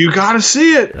 You got to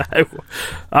see it.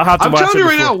 I'll have to I'm watch telling it you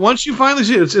right before. now, once you finally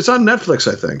see it, it's on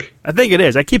Netflix, I think. I think it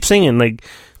is. I keep seeing like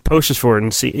posters for it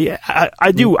and see. Yeah,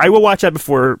 I do. I will watch that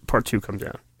before part 2 comes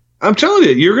out. I'm telling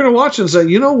you, you're going to watch it and say,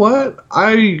 you know what?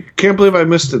 I can't believe I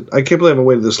missed it. I can't believe I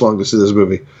waited this long to see this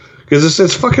movie. Because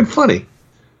it's fucking funny.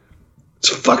 It's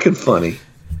fucking funny.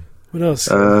 What else?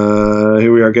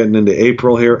 Here we are getting into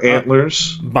April here.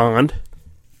 Antlers. Bond.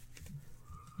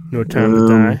 No Time to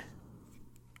Die.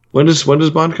 When does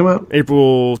Bond come out?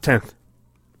 April 10th.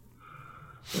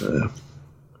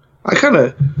 I kind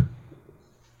of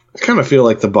feel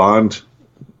like the Bond.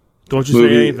 Don't you movie.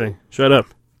 say anything. Shut up.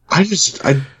 I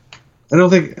don't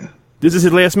think. This is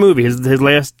his last movie. His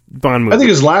last Bond movie. I think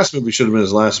his last movie should have been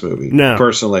his last movie. No.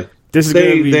 Personally. This is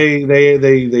they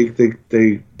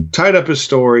tied up his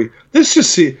story.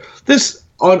 This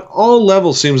on all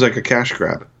levels seems like a cash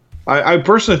grab. I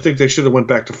personally think they should have went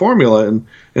back to formula and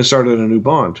started a new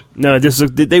Bond. No,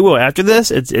 they will. After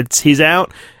this, it's he's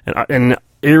out and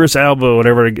Idris Elba,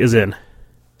 whatever is in,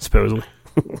 supposedly.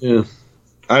 Yeah,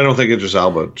 I don't think Idris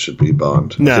Elba should be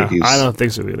Bond. No, I don't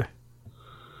think so either.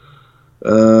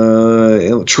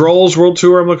 Trolls World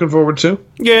Tour. I'm looking forward to.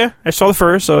 Yeah, I saw the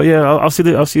first, so yeah, I'll see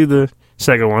the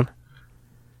second one.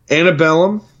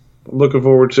 Antebellum. I'm looking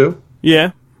forward to.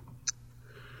 Yeah.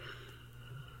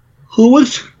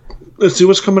 Let's see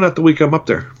what's coming out the week I'm up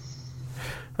there.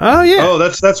 Oh yeah. Oh,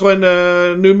 that's when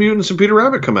New Mutants and Peter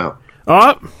Rabbit come out.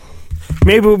 Oh,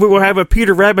 maybe we'll have a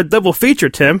Peter Rabbit double feature,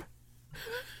 Tim.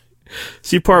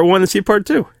 See part 1 and see part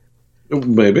 2.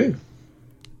 Maybe.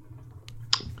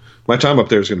 My time up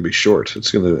there is going to be short. It's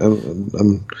going to.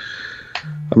 I'm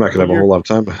not going to have a whole lot of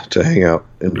time to hang out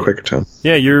in Quakertown.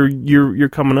 Yeah, you're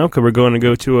coming up because we're going to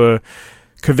go to a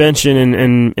convention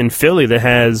in Philly that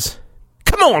has.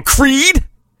 Come on, Creed.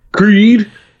 Creed,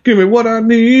 give me what I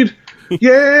need.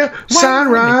 Yeah, sign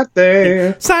right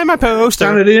there. Sign my poster.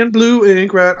 Sign it in blue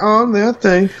ink right on that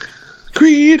thing.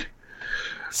 Creed.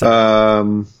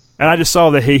 And I just saw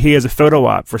that he has a photo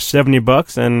op for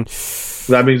 $70, and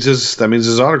that means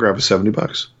his autograph is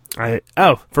 $70.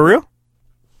 Oh, for real?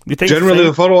 You think generally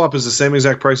the photo op is the same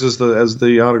exact price as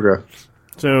the autograph?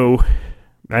 So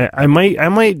I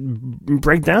might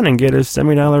break down and get a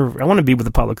 $70. I want to be with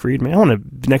Apollo Creed, man. I want to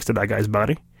be next to that guy's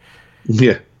body.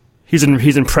 Yeah, he's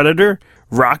in Predator,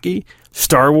 Rocky,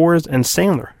 Star Wars, and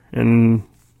Sandler, and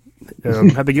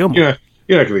Happy Gilmore.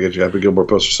 You're not going to get your Happy Gilmore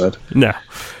poster signed. No.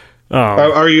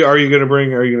 Are you going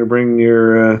to bring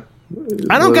your?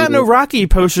 I don't got no Rocky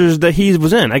posters that he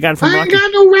was in. I got from Rocky. I ain't got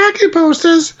no Rocky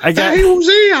posters that he was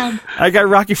in. I got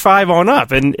Rocky 5 on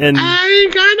up, and I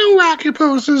ain't got no Rocky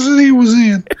posters that he was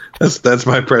in. That's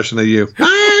my impression of you.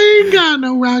 I ain't got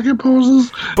no Rocky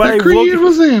posters that Creed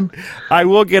was in. I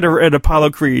will get an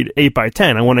Apollo Creed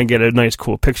 8x10. I want to get a nice,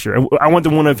 cool picture. I want the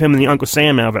one of him in the Uncle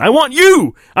Sam outfit. I want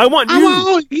you. I want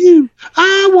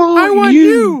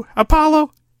you,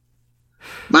 Apollo.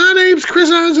 My name's Chris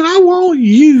Hines, and I want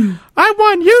you. I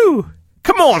want you.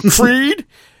 Come on, Creed.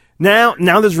 Now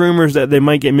there's rumors that they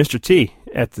might get Mr. T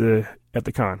at the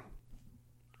con.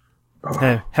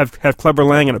 Oh. Have Clubber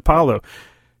Lang and Apollo.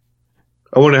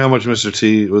 I wonder how much Mr.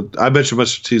 T would. I bet you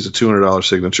Mr. T's a $200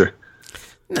 signature.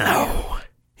 No,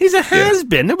 he's a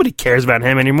has-been. Nobody cares about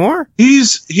him anymore.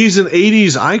 He's an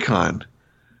 '80s icon.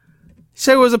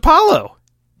 So was Apollo.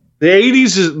 The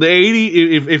 '80s is the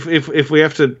 '80s. If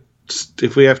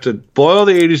we have to boil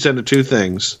the '80s down to two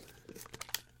things: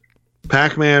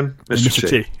 Pac-Man, Mr.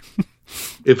 T.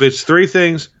 If it's three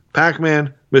things: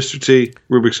 Pac-Man, Mr. T,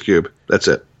 Rubik's Cube. That's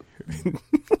it.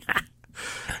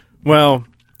 Well,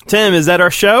 Tim, is that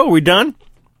our show? Are we done?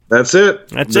 That's it.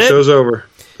 The show's over.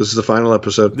 This is the final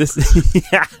episode.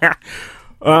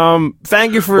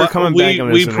 Thank you for coming back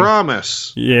on this. We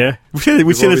promise. Yeah.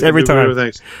 We say this every time.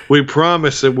 We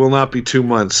promise it will not be 2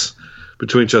 months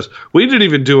between shows. We didn't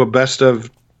even do a best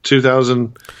of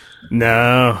 2000.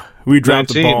 No. We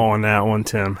dropped the ball on that one,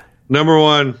 Tim. Number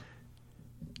one.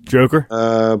 Joker?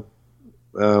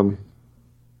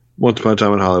 Once Upon a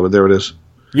Time in Hollywood. There it is.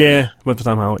 Yeah. Once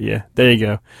Upon a Time in Hollywood. Yeah. There you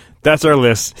go. That's our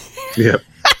list. Yep.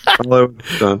 Hollywood.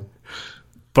 Done.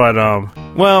 But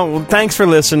well, thanks for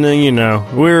listening.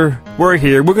 We're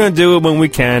here. We're gonna do it when we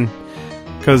can,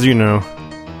 because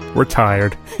we're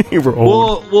tired. We're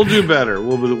old. We'll do better.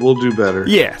 We'll do better.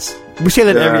 Yes, we say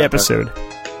that every episode.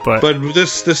 But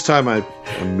this time I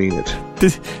mean it.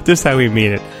 This time we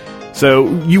mean it. So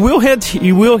you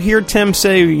will hear Tim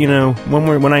say,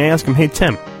 when I ask him, hey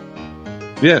Tim.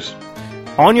 Yes.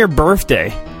 On your birthday,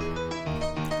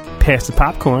 pass the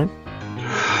popcorn.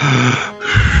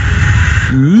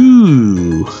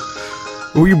 Ooh.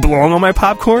 Were you blowing on my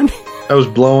popcorn? I was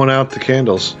blowing out the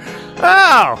candles.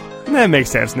 Oh, That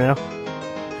makes sense now.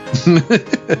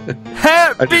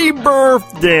 Happy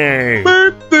birthday!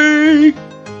 Birthday!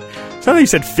 Sounds like you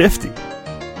said 50.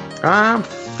 I'm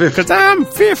 50. Because I'm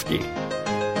 50.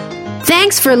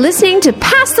 Thanks for listening to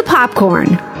Pass the Popcorn.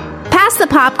 Pass the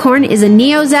Popcorn is a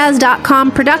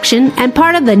neozaz.com production and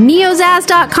part of the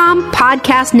neozaz.com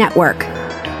podcast network.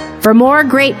 For more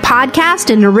great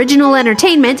podcast and original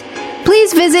entertainment,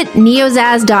 please visit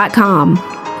neozaz.com.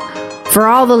 For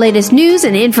all the latest news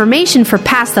and information for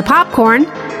Pass the Popcorn,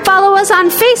 follow us on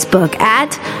Facebook at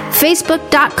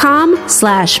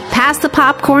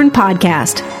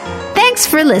facebook.com/passthepopcornpodcast. Thanks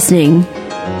for listening.